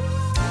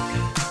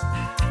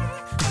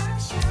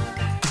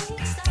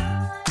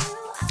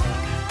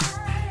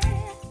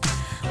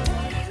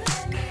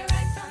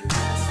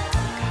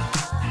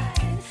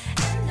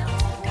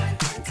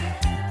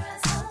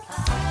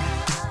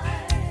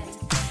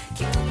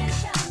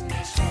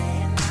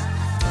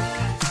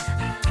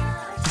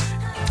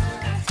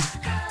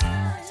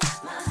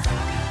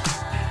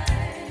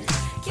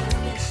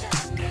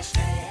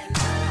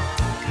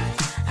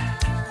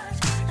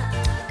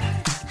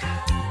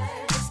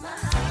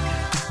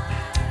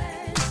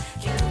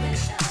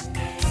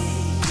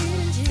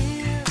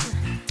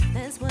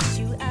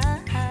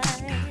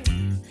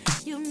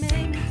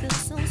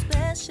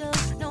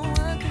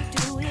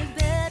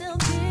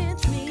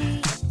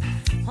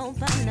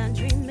 I'm not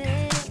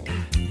dreaming.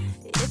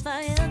 If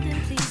I am, then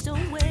please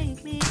don't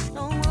wake me.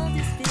 Don't want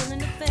this feeling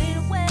to fade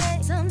away.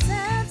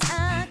 Sometimes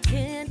I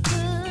can't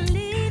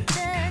believe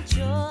that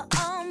you're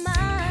all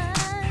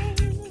mine.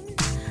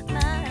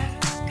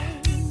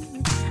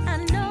 I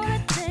know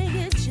that they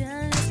get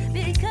jealous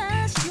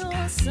because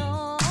you're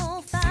so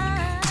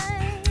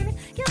fine.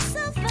 You're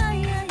so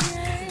fine, yeah.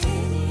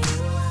 Baby,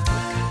 you are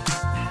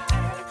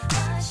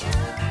my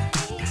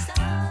shining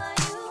star.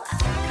 You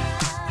are.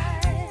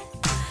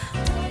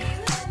 Boy, you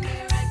hit me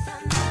right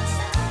from the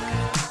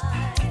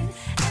side,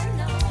 and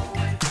no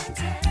one can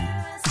tear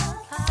us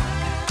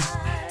apart.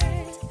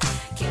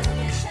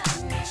 Cupid shot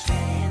me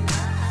straight in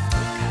my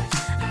heart,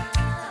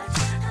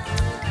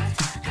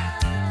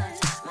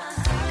 my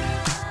heart.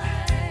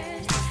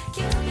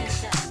 Cupid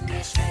shot me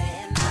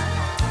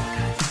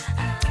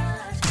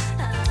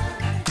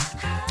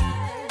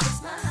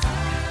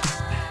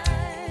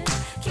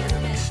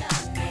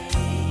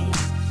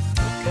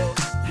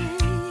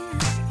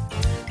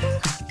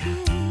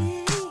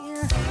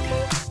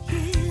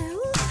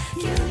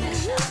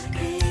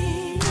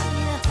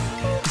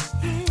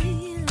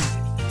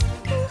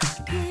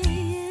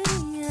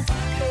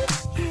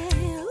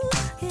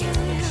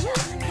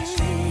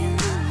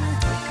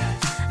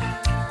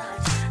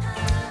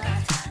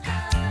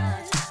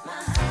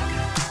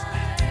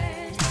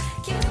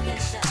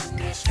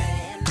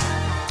straight in my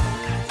heart,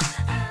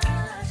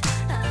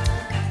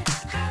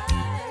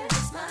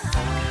 it's my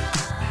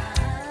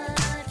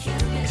heart.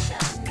 Cupid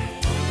shot me.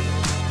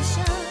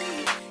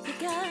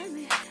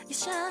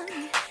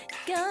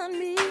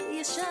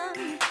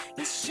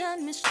 You shot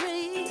me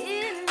straight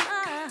in my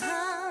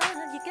heart.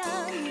 You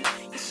got me,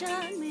 you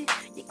shot me,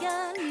 you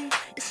got me,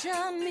 you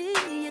shot me,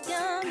 you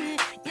got me,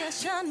 you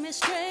shot me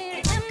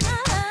straight in my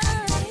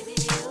heart. Baby,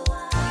 you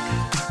are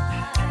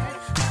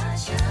my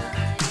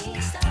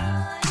shining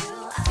star. You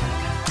are.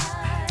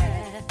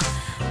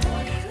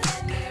 Boy, you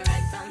hit me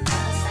right from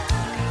the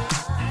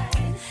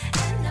side,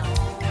 and no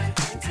one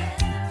can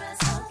tear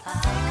us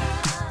apart.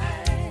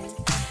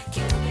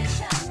 Cupid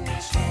shot me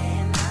straight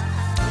in my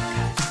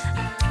heart,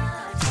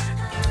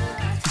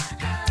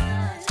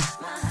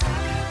 my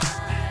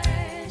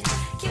heart.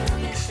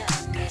 Cupid shot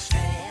me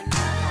straight in my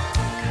heart.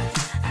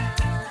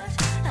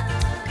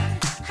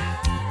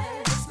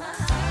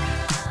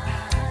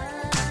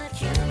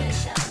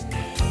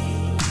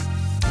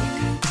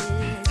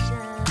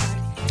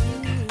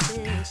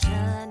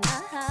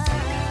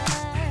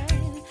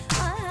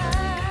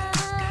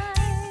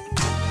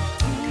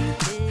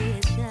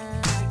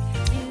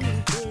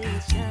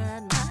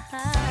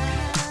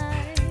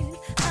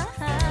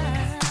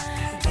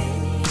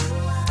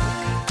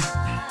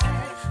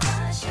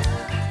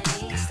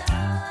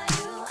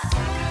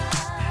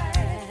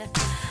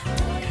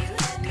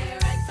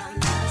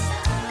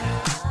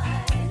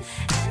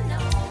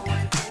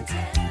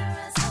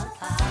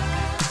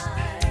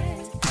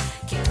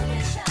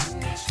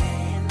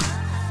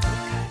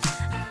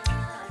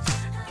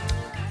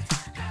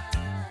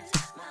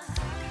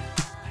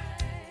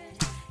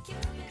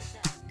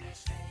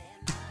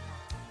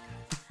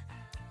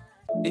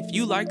 If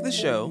you like the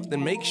show,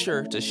 then make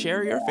sure to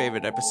share your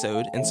favorite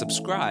episode and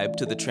subscribe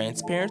to the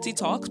Transparency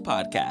Talks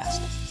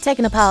podcast.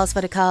 Taking a pause for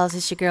the cause,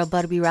 it's your girl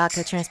Butterby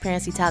Rocker,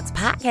 Transparency Talks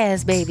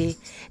podcast, baby.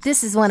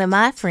 This is one of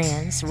my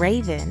friends,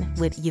 Raven,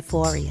 with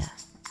Euphoria.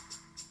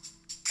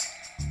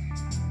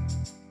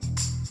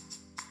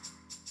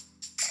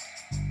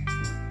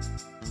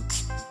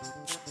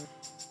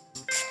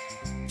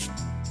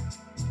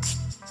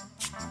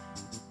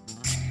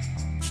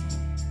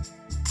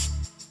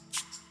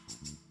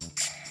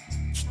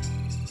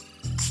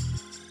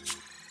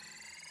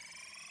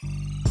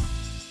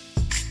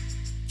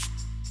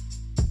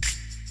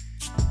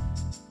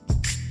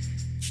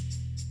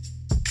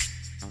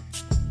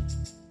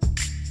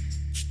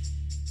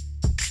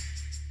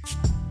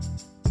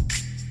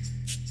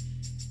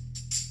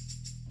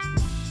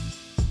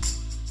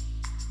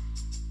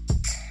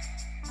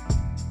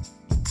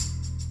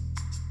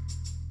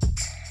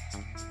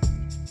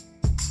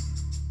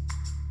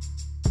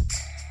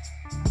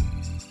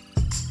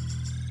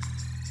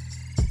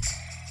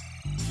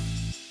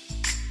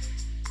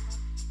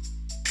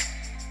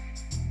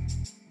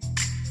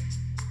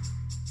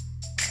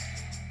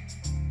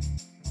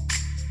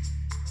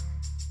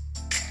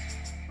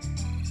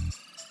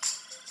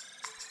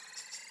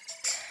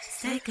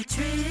 Take a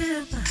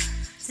trip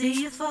to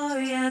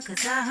Euphoria,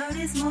 'cause I heard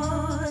it's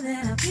more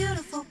than a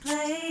beautiful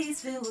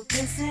place filled with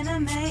bliss and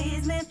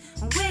amazement.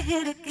 When we're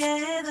here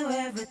together,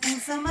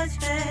 everything's so much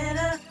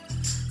better,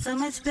 so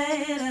much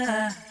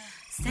better.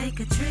 Take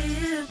a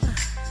trip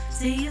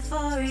to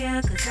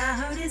Euphoria, 'cause I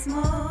heard it's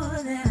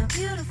more than a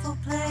beautiful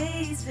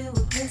place filled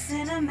with bliss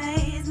and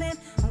amazement.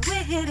 When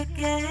we're here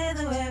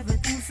together,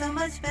 everything's so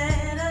much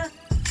better,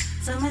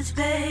 so much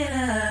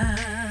better.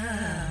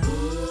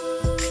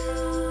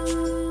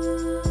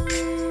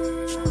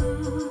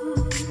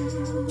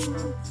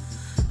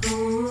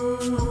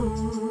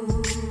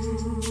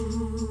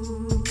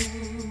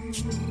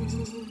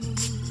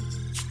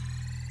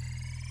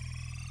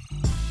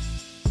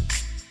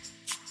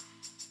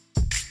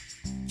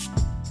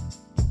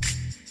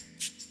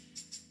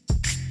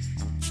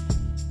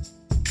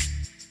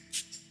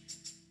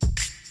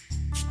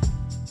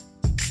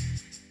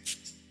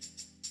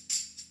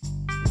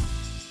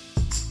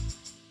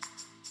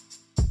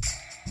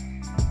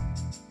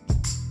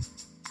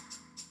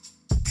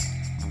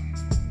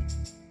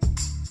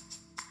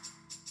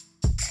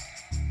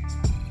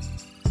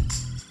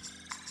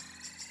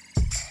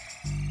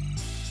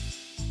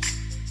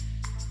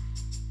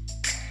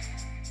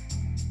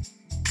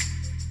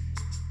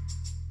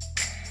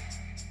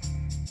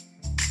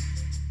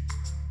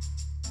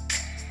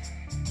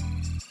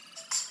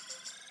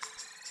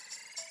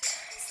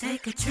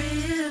 Take a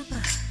trip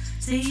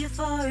to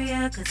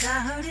Euphoria, 'cause I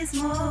heard it's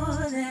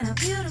more than a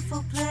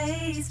beautiful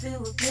place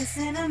filled with bliss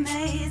and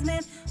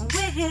amazement. When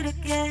we're here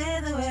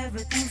together,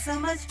 everything's so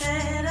much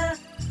better,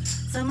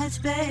 so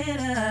much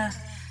better.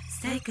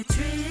 Take a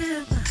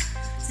trip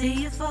to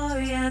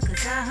Euphoria,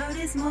 'cause I heard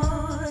it's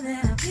more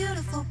than a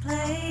beautiful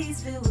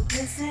place filled with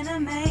bliss and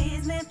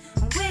amazement.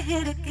 When we're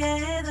here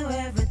together,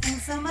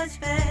 everything's so much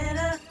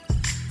better,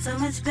 so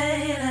much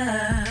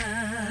better.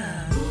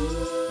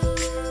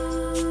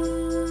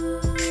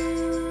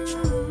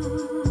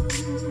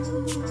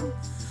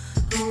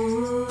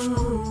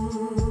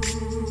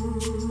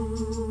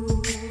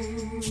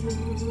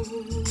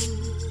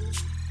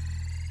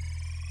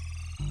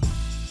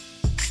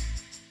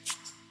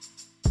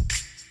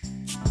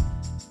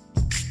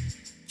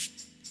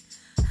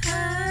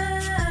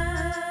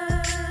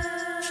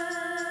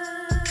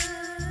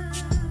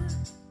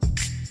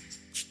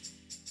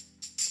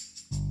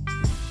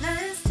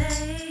 Let's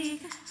take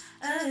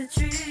a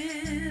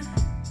trip.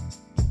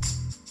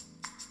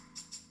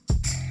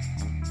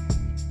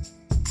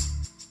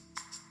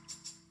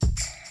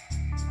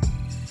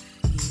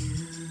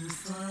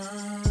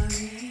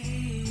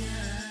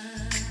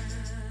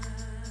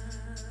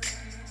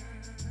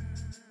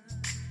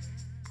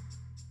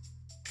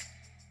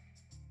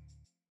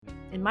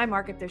 In my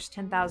market, there's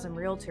 10,000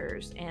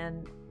 realtors,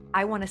 and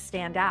I want to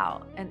stand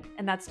out. And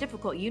that's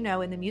difficult. You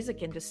know, in the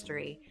music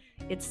industry,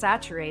 it's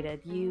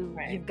saturated.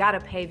 You've got to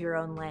pave your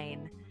own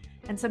lane.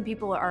 And some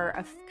people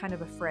are kind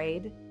of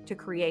afraid to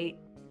create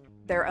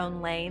their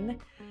own lane.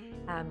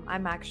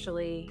 I'm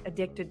actually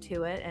addicted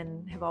to it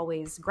and have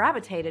always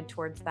gravitated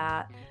towards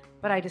that.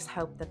 But I just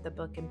hope that the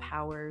book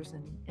empowers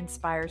and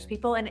inspires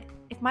people. And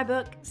if my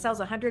book sells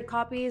 100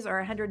 copies or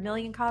 100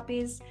 million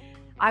copies,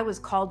 I was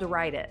called to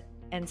write it.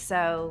 And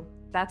so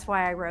that's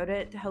why I wrote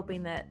it,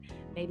 hoping that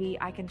maybe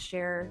I can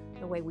share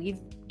the way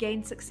we've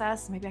gained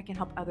success. Maybe I can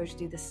help others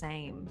do the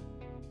same.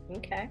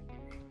 Okay.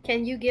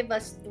 Can you give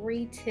us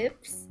 3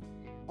 tips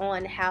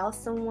on how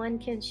someone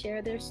can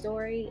share their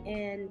story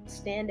and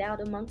stand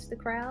out amongst the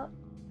crowd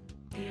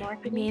in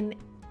marketing? I mean,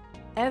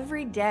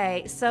 every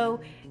day. So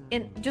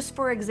just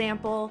for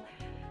example,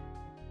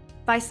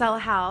 if I sell a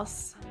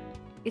house,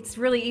 it's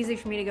really easy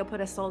for me to go put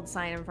a sold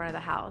sign in front of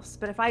the house.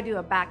 But if I do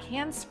a back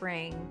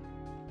handspring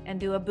and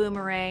do a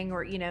boomerang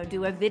or,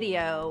 do a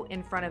video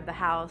in front of the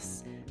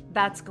house,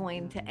 that's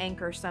going to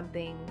anchor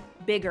something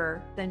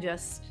bigger than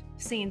just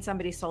seeing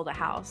somebody sold a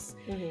house.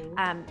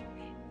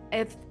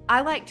 If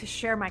I like to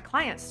share my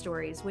clients'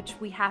 stories, which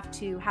we have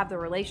to have the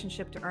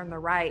relationship to earn the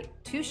right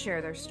to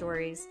share their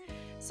stories.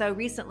 So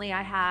recently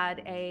I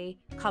had a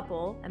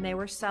couple and they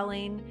were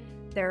selling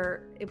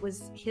it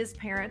was his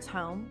parents'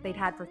 home they'd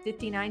had for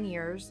 59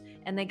 years,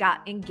 and they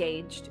got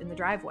engaged in the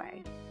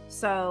driveway.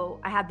 So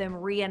I had them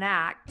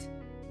reenact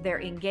their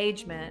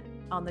engagement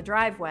on the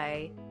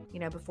driveway,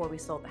 before we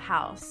sold the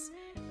house,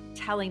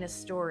 telling a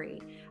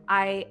story.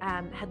 I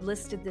had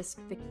listed this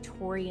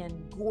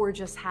Victorian,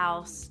 gorgeous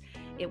house.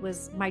 It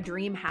was my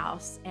dream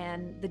house.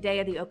 And the day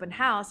of the open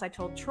house, I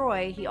told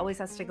Troy, he always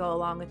has to go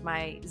along with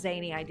my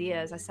zany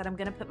ideas. I said, I'm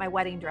going to put my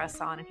wedding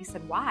dress on. And he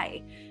said,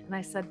 why? And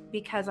I said,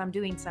 because I'm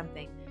doing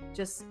something.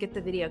 Just get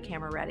the video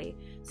camera ready.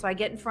 So I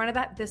get in front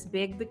of this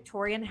big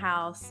Victorian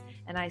house,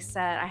 and I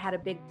said, I had a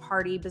big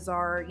party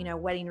bazaar,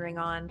 wedding ring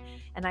on.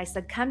 And I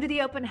said, come to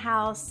the open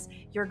house.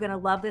 You're going to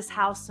love this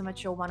house so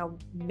much you'll want to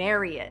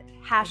marry it.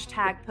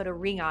 # put a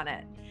ring on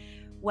it.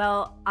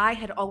 Well, I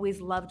had always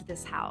loved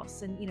this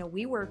house, and,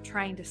 we were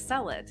trying to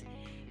sell it.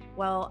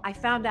 Well, I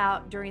found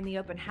out during the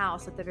open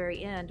house at the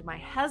very end, my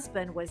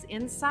husband was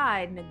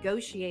inside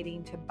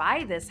negotiating to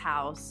buy this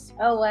house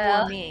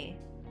for me.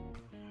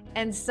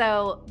 And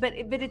so, but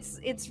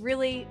it's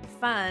really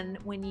fun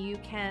when you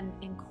can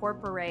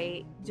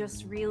incorporate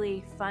just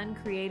really fun,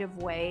 creative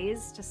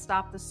ways to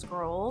stop the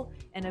scroll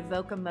and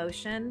evoke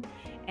emotion.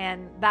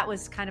 And that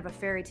was kind of a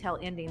fairy tale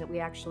ending that we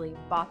actually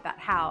bought that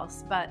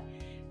house. But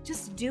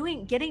just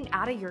getting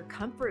out of your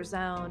comfort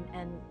zone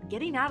and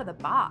getting out of the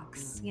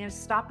box,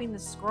 stopping the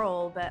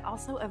scroll, but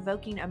also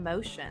evoking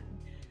emotion.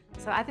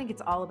 So I think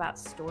it's all about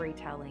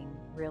storytelling,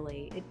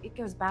 really. It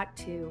goes back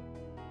to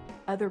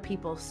other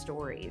people's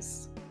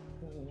stories.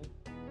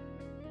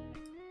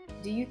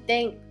 Do you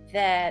think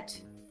that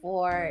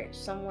for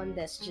someone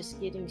that's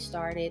just getting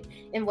started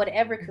in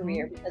whatever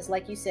career, because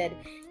like you said,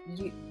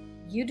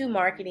 you do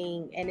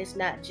marketing, and it's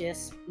not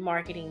just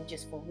marketing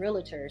just for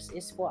realtors,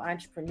 it's for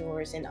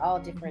entrepreneurs in all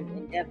different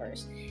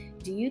endeavors.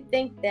 Do you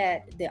think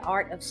that the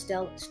art of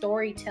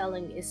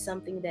storytelling is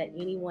something that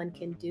anyone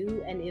can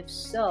do? And if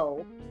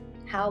so,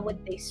 how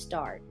would they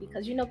start?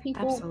 Because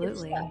people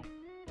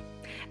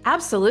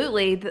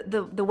Absolutely.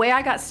 The way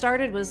I got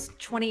started was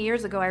 20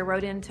 years ago. I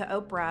wrote into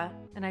Oprah,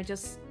 and I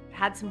just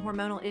had some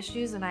hormonal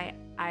issues, and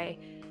I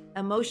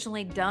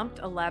emotionally dumped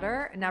a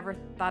letter. I never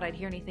thought I'd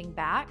hear anything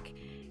back.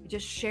 I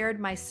just shared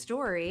my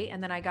story,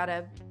 and then I got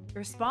a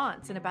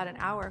response in about an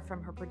hour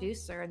from her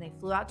producer, and they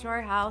flew out to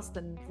our house,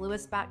 then flew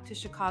us back to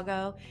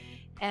Chicago.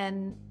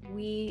 And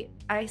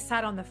I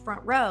sat on the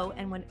front row,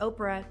 and when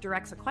Oprah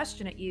directs a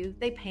question at you,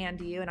 they pan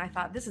to you. And I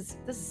thought, this is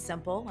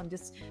simple. I'm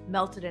just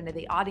melted into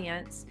the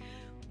audience.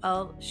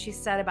 Well, she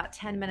said about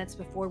 10 minutes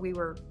before we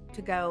were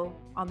to go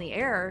on the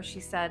air, she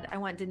said, I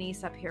want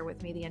Denise up here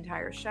with me the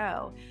entire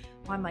show.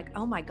 Well, I'm like,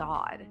 oh my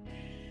God.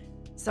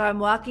 So I'm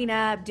walking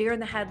up, deer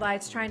in the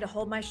headlights, trying to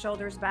hold my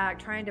shoulders back,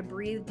 trying to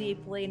breathe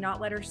deeply, not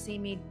let her see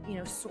me,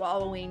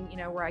 swallowing,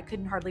 where I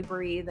couldn't hardly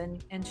breathe.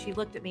 And she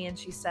looked at me and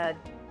she said,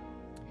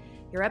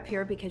 you're up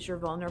here because you're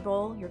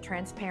vulnerable, you're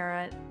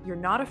transparent, you're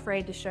not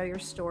afraid to show your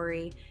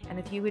story. And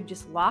if you would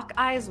just lock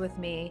eyes with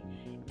me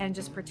and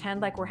just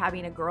pretend like we're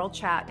having a girl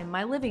chat in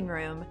my living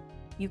room,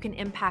 you can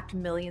impact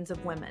millions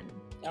of women.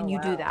 Can you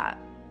do that?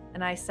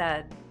 And I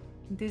said,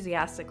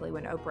 enthusiastically,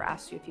 when Oprah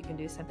asked you if you can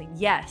do something,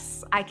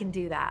 yes, I can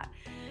do that.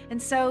 And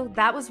so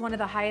that was one of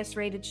the highest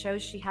rated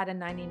shows she had in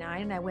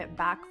 '99. And I went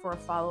back for a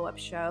follow-up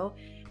show,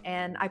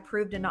 and I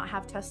proved to not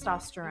have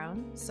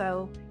testosterone.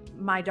 So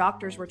my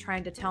doctors were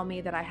trying to tell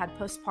me that I had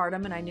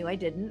postpartum, and I knew I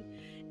didn't.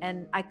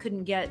 And I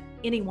couldn't get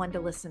anyone to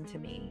listen to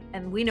me.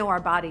 And we know our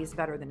bodies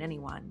better than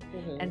anyone.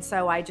 And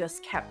so I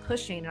just kept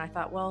pushing, and I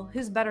thought, well,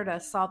 who's better to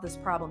solve this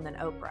problem than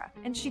Oprah?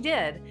 And she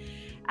did.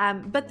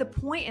 But the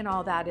point in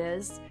all that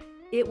is,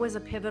 it was a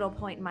pivotal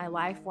point in my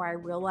life where I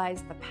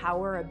realized the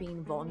power of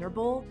being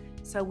vulnerable.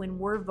 So when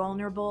we're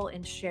vulnerable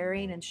in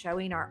sharing and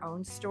showing our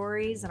own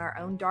stories and our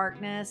own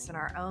darkness and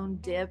our own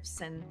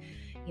dips and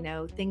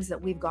things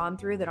that we've gone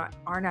through that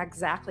aren't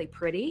exactly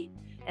pretty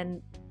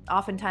and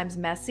oftentimes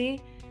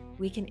messy,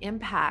 we can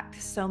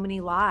impact so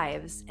many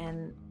lives.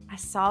 And I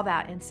saw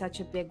that in such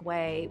a big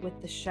way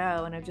with the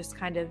show, and I've just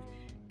kind of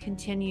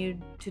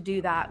continued to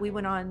do that. We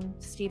went on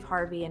Steve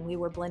Harvey, and we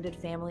were blended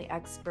family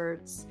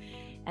experts.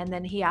 And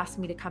then he asked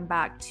me to come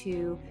back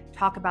to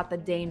talk about the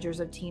dangers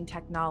of teen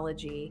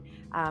technology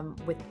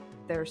with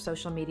their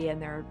social media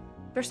and their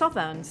cell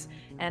phones.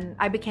 And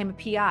I became a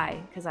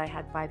PI because I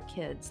had 5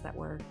 kids that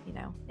were,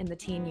 in the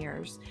teen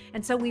years.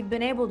 And so we've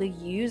been able to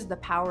use the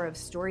power of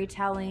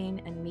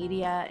storytelling and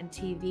media and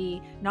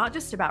TV, not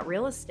just about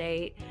real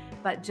estate,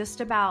 but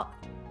just about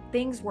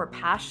things we're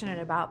passionate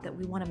about that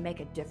we want to make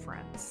a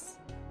difference.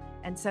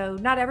 And so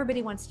not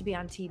everybody wants to be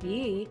on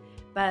TV,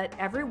 but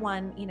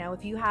everyone,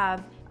 if you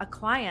have a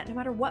client, no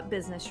matter what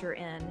business you're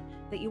in,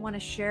 that you want to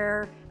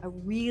share a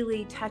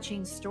really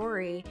touching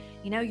story,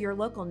 your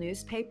local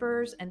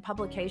newspapers and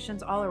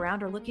publications all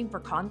around are looking for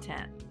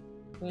content.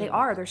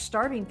 They're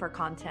starving for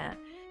content.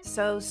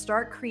 So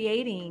start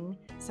creating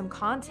some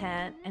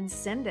content and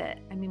send it.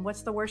 I mean,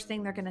 what's the worst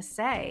thing they're going to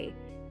say?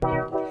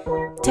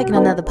 Taking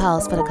another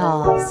pause for the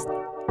cause.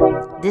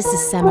 This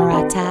is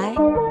Samurai Ty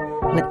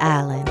with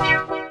Island.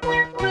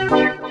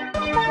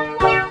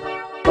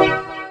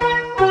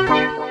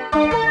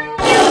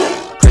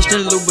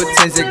 Christian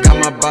Louboutins, it got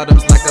my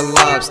bottoms like a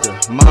lobster,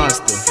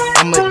 monster.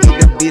 I'ma eat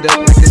the beat up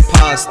like it's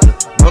pasta.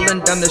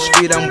 Rolling down the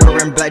street, I'm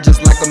wearing black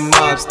just like a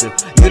mobster.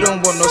 You don't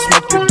want no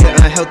smoke, you get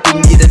unhealthy,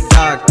 need a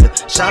doctor.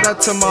 Shout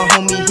out to my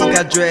homie, he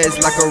got dreads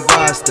like a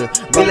roster.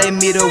 Relay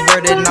me the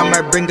word and I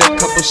might bring a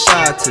couple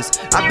shotters.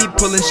 I be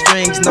pulling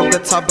strings, no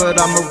guitar, but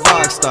I'm a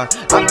rock star.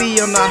 I be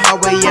on the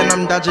highway and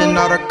I'm dodging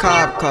all the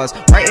cop cars.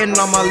 Writing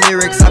all my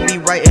lyrics, I be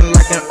writing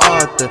like an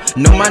author.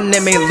 No, my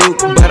name ain't Luke,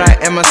 but I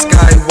am a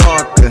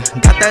Skywalker.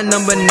 Got that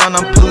number 9,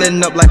 I'm pulling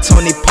up like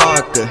Tony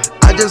Parker.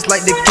 I just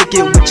like to kick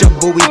it with your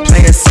boo, we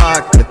playing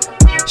soccer.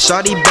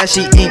 Shawty bad,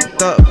 she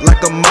inked up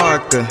like a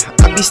marker.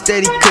 I be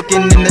steady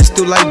cooking in the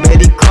stew like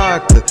Betty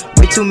Crocker.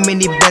 Way too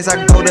many bands,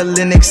 I go to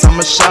Linux, I'm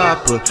a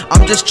shopper.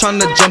 I'm just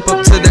tryna jump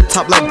up to the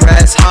top like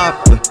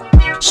Grasshopper.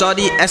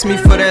 Shawty asked me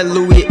for that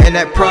Louis and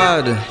that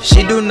Prada.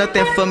 She do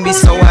nothing for me,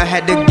 so I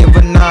had to give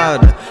her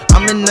nada.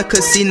 I'm in the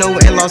casino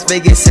in Las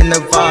Vegas and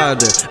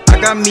Nevada.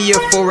 I got me a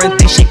foreign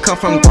thing, she come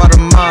from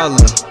Guatemala.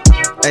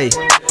 Ayy,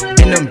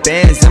 and them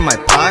bands in my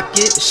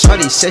pocket.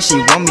 Shawty said she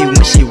want me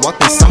when she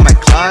walked inside my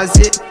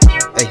closet.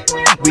 Ayy,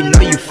 we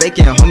know you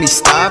faking, homie,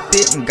 stop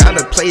it.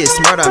 Gotta play it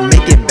smart, I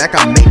make it back,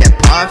 I make that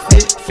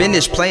profit.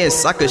 Finish playing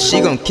soccer,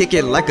 she gon' kick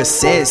it like a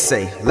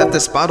sensei. Left the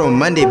spot on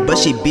Monday, but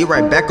she be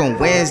right back on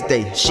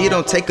Wednesday. She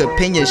don't take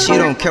opinions, she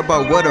don't care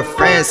about what her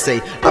friends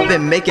say. I've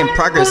been making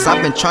progress,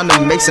 I've been trying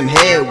to make some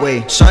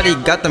headway.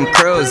 Shawty got them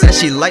curls and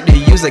she like to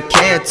use a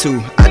can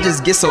too. I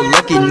just get so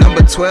lucky,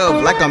 number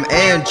 12 like I'm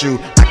Andrew.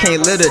 I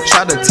can't let her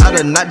try to tie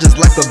the knot just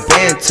like a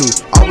Bantu.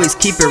 Always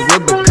keep it real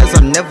because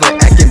I'm never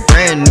acting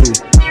brand new.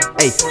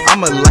 Ayy,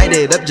 I'ma light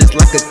it up just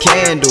like a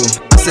candle.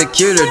 I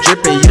secure the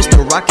drip and used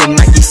to rockin'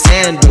 Nike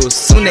sandals.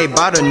 Soon they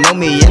bout to know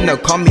me and they'll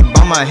call me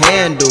by my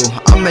handle.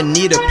 I'ma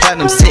need a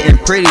platinum sitting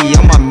pretty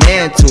on my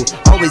mantle.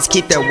 Always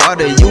keep that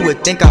water, you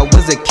would think I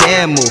was a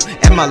camel.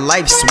 And my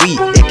life sweet,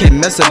 it can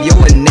mess up your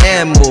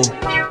enamel.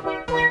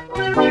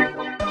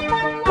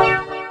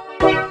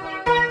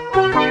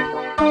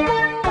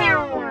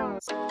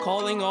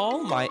 Calling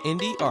all my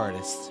indie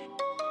artists.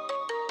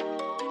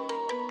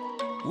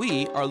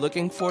 We are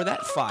looking for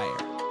that fire.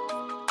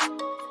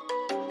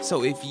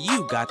 So if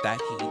you got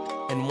that heat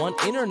and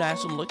want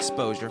international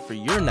exposure for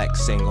your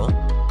next single,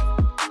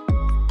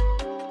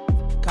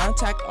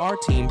 contact our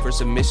team for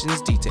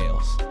submissions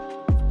details.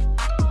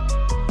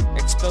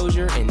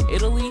 Exposure in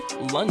Italy,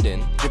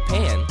 London,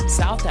 Japan,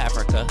 South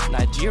Africa,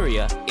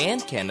 Nigeria,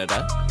 and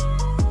Canada.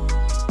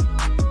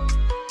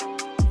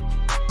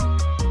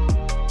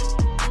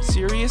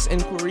 Serious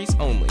inquiries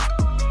only.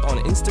 On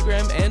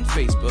Instagram and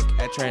Facebook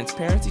at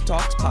Transparency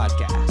Talks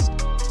Podcast.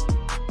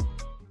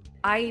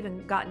 I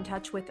even got in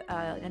touch with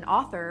an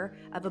author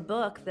of a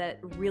book that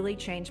really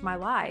changed my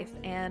life.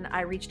 And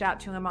I reached out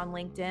to him on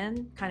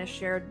LinkedIn, kind of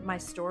shared my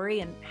story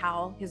and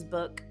how his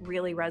book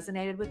really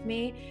resonated with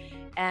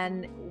me.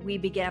 And we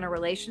began a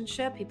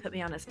relationship. He put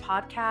me on his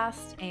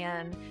podcast,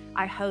 and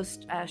I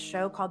host a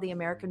show called The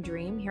American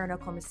Dream here in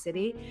Oklahoma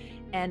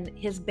City. And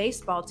his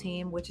baseball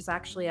team, which is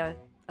actually a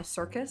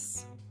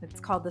circus. It's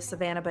called the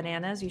Savannah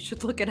Bananas. You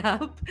should look it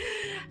up.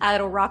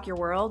 It'll rock your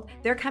world.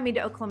 They're coming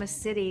to Oklahoma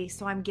City,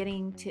 so I'm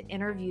getting to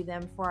interview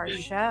them for our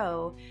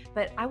show.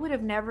 But I would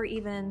have never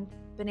even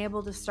been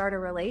able to start a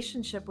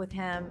relationship with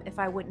him if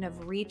I wouldn't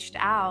have reached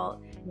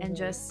out and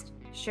just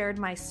shared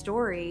my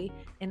story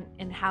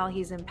and how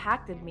he's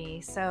impacted me.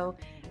 So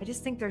I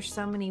just think there's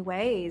so many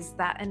ways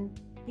that, and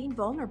being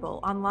vulnerable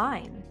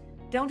online.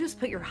 Don't just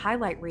put your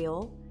highlight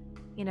reel,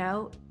 you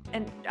know,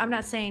 and I'm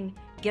not saying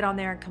get on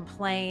there and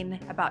complain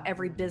about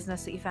every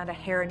business that you found a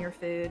hair in your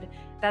food.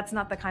 That's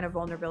not the kind of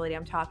vulnerability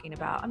I'm talking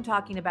about. I'm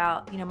talking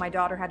about, you know, my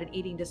daughter had an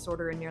eating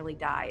disorder and nearly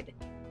died.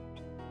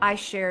 I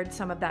shared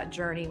some of that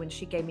journey when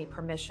she gave me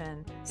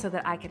permission so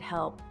that I could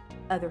help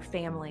other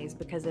families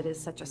because it is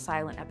such a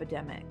silent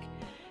epidemic.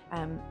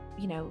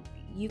 You know,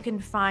 you can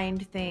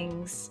find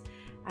things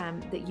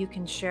that you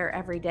can share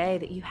every day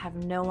that you have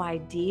no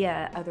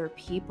idea other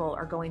people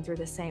are going through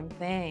the same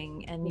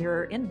thing, and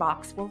your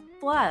inbox will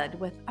flood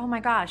with, oh my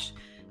gosh,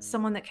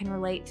 someone that can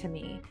relate to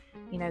me.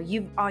 You know,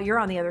 you're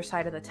on the other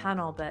side of the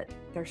tunnel, but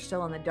they're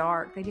still in the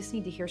dark. They just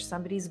need to hear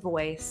somebody's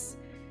voice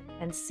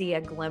and see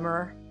a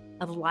glimmer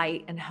of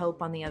light and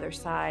hope on the other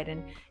side.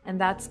 And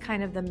that's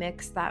kind of the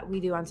mix that we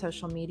do on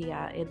social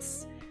media.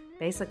 It's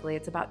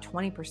about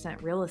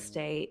 20% real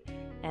estate,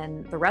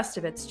 and the rest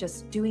of it's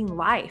just doing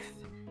life.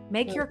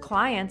 Make your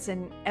clients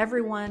and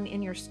everyone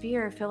in your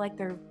sphere feel like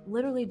they're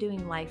literally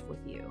doing life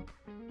with you.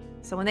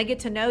 So when they get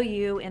to know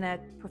you in a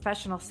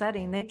professional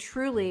setting, they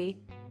truly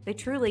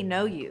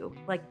know you.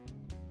 Like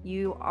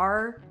you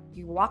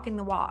walking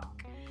the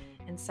walk.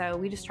 And so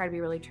we just try to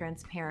be really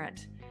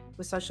transparent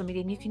with social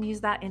media, and you can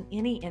use that in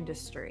any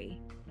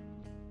industry.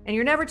 And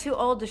you're never too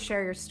old to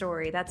share your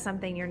story. That's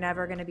something you're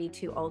never going to be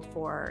too old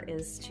for,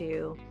 is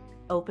to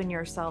open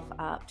yourself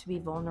up, to be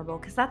vulnerable,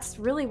 because that's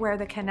really where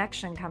the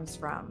connection comes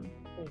from.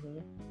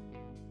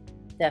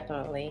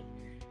 Definitely.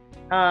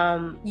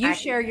 You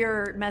share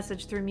your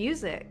message through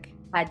music.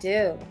 I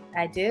do.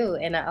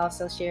 And I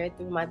also share it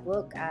through my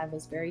book. I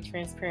was very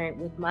transparent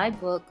with my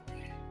book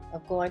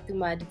of going through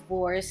my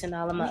divorce and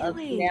all of my ups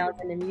and downs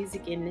in the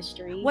music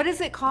industry. What is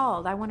it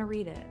called? I want to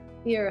read it.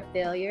 Fear of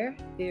failure.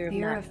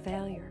 Fear of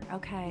failure.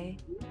 Okay.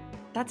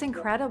 That's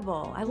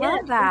incredible. I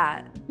love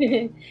that.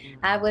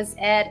 I was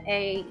at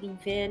a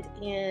event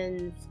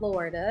in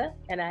Florida,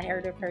 and I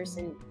heard a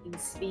person, he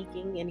was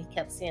speaking, and he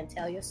kept saying,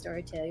 tell your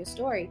story, tell your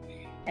story.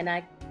 And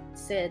I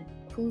said,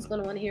 who's going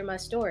to want to hear my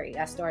story?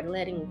 I started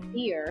letting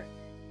fear,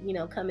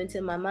 come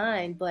into my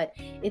mind. But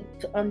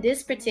on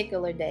this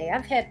particular day,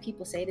 I've had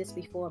people say this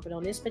before, but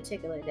on this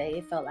particular day,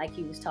 it felt like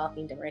he was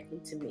talking directly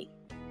to me.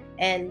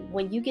 And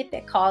when you get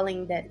that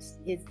calling that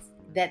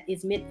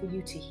is meant for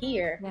you to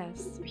hear,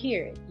 you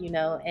hear it,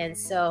 and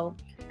so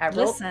I wrote,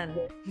 listen.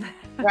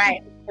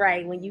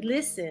 right, when you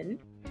listen.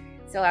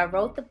 So I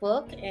wrote the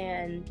book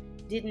and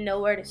didn't know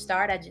where to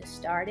start. I just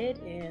started,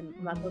 and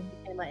my book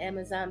became an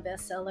Amazon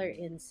bestseller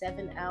in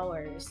 7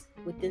 hours.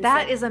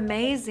 That is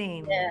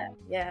amazing.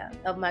 Yeah,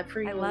 of my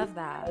pre-release. I love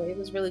that. So it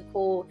was really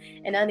cool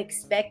and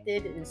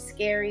unexpected and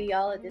scary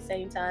all at the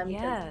same time.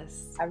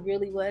 Yes. I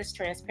really was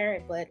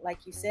transparent, but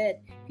like you said,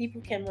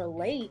 people can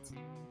relate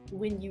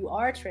when you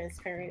are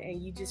transparent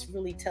and you just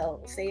really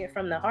say it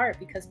from the heart,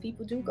 because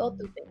people do go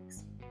through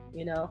things,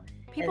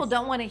 People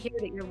don't want to hear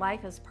that your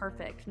life is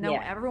perfect. No,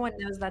 everyone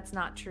knows that's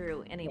not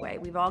true anyway.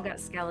 We've all got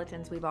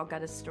skeletons, we've all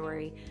got a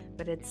story,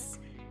 but it's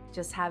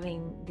just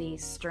having the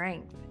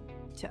strength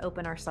to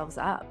open ourselves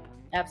up.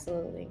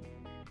 Absolutely.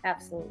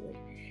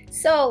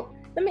 So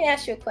let me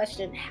ask you a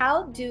question.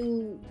 How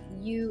do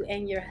you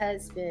and your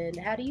husband,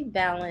 how do you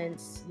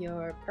balance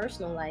your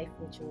personal life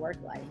with your work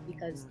life?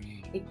 Because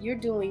if you're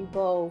doing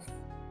both,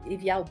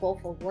 if y'all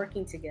both are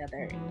working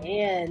together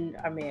and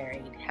are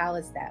married, how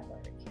does that work?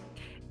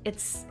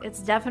 It's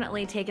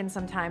definitely taken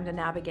some time to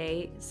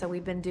navigate. So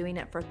we've been doing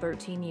it for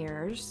 13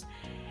 years.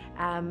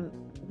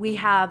 We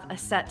have a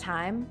set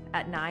time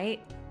at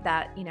night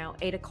that,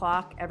 8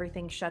 o'clock,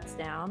 everything shuts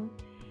down.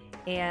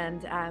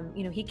 And,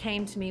 he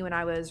came to me when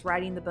I was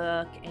writing the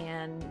book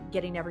and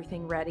getting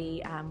everything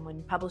ready,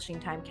 when publishing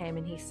time came,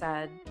 and he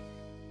said,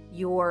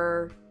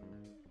 you're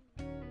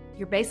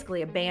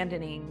basically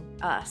abandoning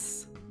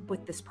us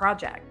with this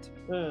project.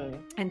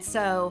 And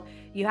so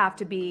you have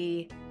to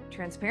be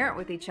transparent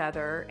with each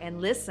other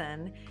and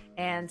listen.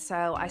 And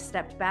so I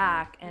stepped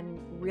back and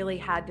really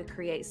had to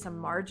create some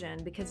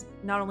margin, because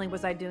not only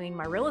was I doing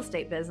my real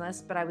estate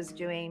business, but I was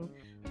doing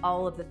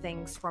all of the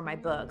things for my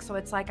book. So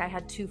it's like I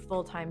had 2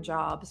 full-time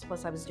jobs,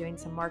 plus I was doing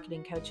some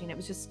marketing coaching. It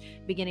was just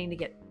beginning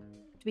to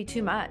be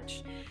too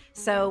much.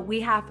 So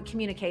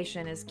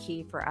communication is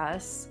key for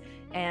us.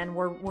 And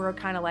we're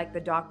kind of like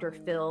the Dr.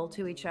 Phil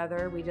to each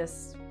other.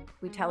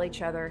 We tell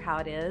each other how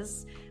it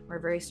is. We're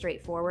very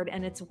straightforward,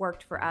 and it's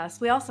worked for us.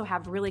 We also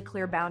have really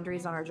clear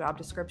boundaries on our job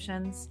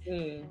descriptions.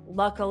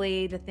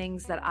 Luckily, the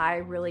things that I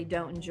really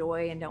don't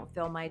enjoy and don't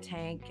fill my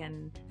tank,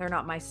 and they're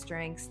not my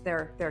strengths,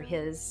 they're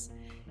his.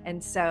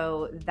 And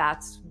so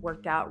that's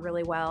worked out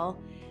really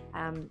well.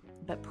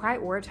 But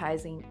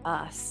prioritizing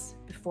us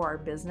before our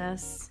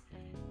business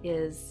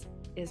is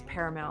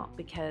paramount,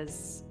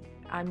 because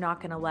I'm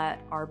not going to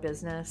let our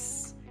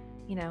business,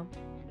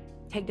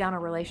 take down a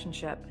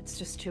relationship. It's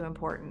just too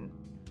important.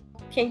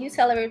 Can you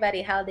tell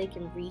everybody how they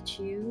can reach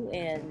you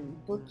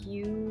and book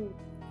you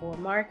for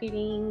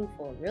marketing,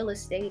 for real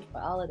estate, for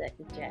all of that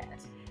good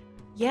jazz?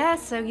 Yeah,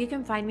 so you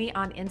can find me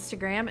on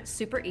Instagram. It's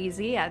super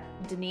easy at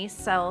Denise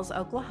Sells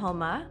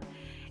Oklahoma.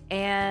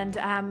 And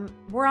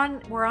we're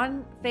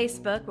on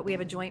Facebook, but we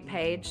have a joint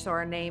page, so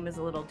our name is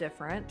a little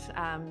different.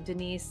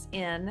 Denise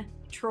N.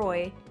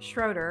 Troy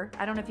Schroeder.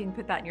 I don't know if you can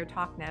put that in your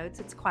talk notes.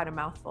 It's quite a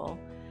mouthful.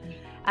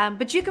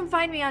 But you can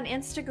find me on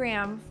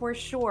Instagram for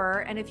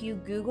sure. And if you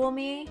Google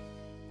me,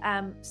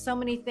 so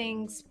many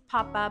things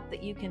pop up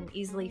that you can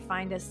easily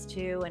find us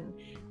too. And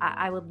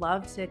I would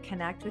love to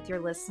connect with your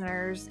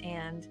listeners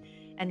and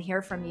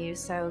hear from you.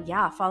 So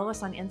yeah, follow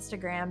us on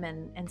Instagram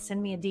and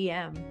send me a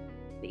DM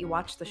that you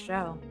watch the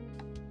show.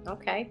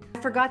 Okay. I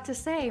forgot to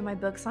say my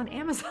book's on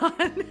Amazon.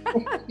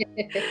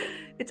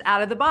 It's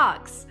out of the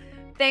box.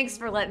 Thanks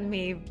for letting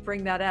me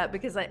bring that up,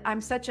 because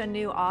I'm such a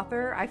new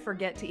author. I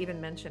forget to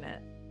even mention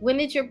it. When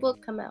did your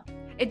book come out?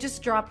 It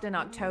just dropped in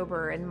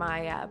October, and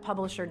my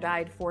publisher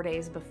died 4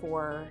 days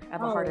before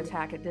of a heart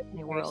attack at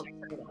Disney World.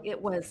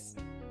 It was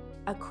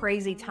a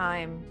crazy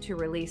time to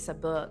release a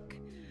book,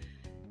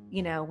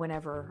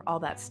 whenever all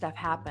that stuff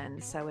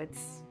happened. So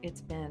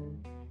it's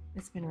been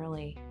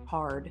really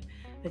hard.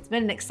 It's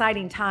been an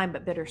exciting time,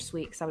 but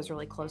bittersweet, because I was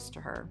really close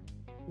to her.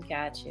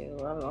 Got you.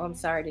 I'm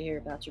sorry to hear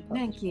about your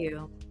publisher. Thank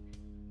you.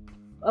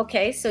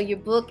 Okay, so your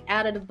book,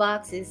 Out of the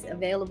Box, is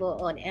available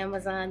on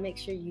Amazon. Make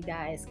sure you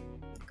guys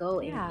go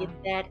and get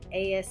that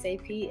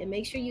ASAP, and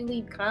make sure you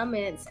leave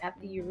comments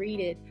after you read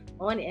it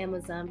on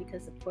Amazon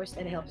because, of course,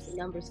 that helps the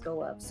numbers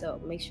go up. So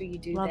make sure you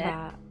do Love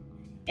that. that.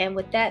 And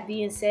with that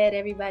being said,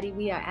 everybody,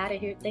 we are out of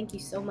here. Thank you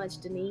so much,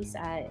 Denise.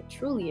 I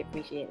truly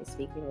appreciated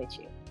speaking with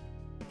you.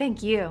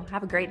 Thank you.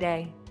 Have a great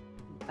day.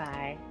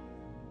 Bye.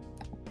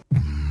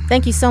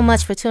 Thank you so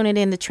much for tuning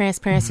in to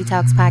Transparency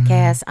Talks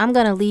podcast. I'm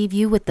going to leave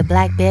you with the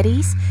Black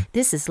Betties.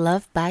 This is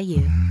Loved by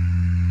You.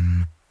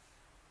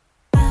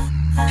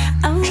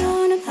 I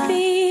wanna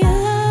be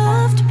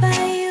loved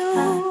by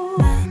you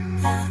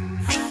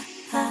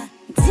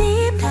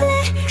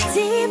deeply,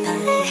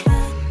 deeply.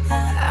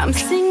 I'm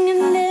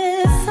singing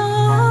this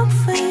song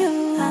for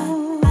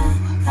you.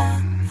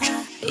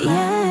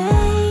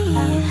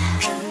 Yeah.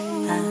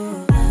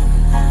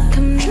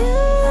 Come do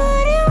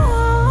what you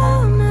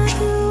wanna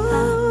do.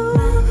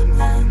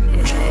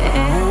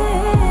 Yeah.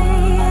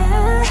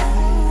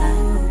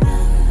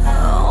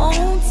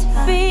 Want to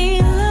be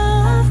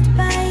loved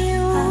by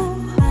you.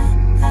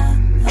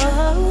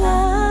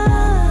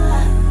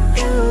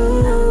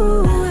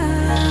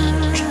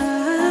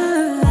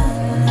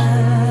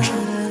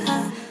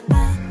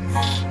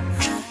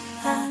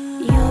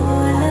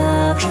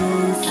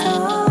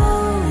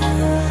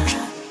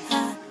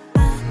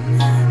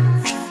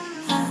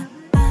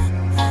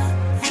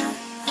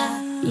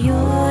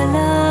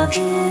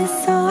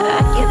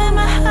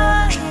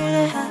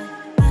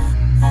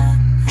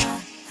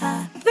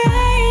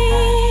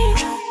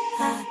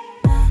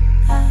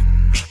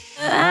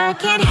 I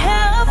can't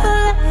help but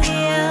love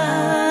you.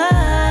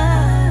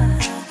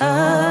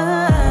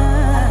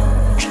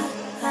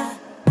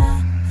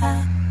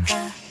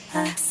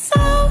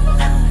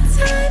 Sometimes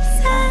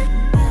I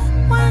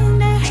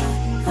wonder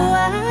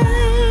why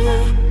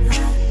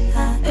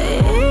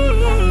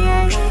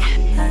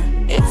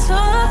it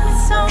took me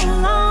so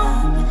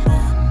long.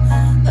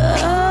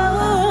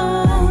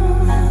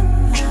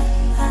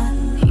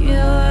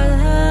 Your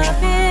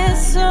love is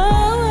so.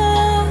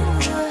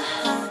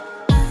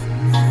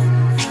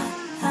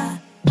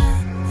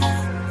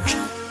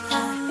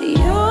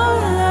 Your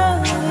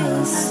love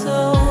is so.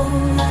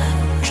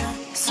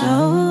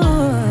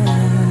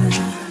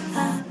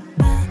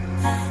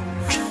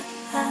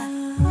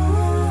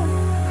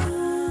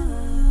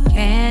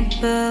 Can't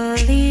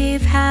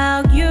believe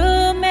how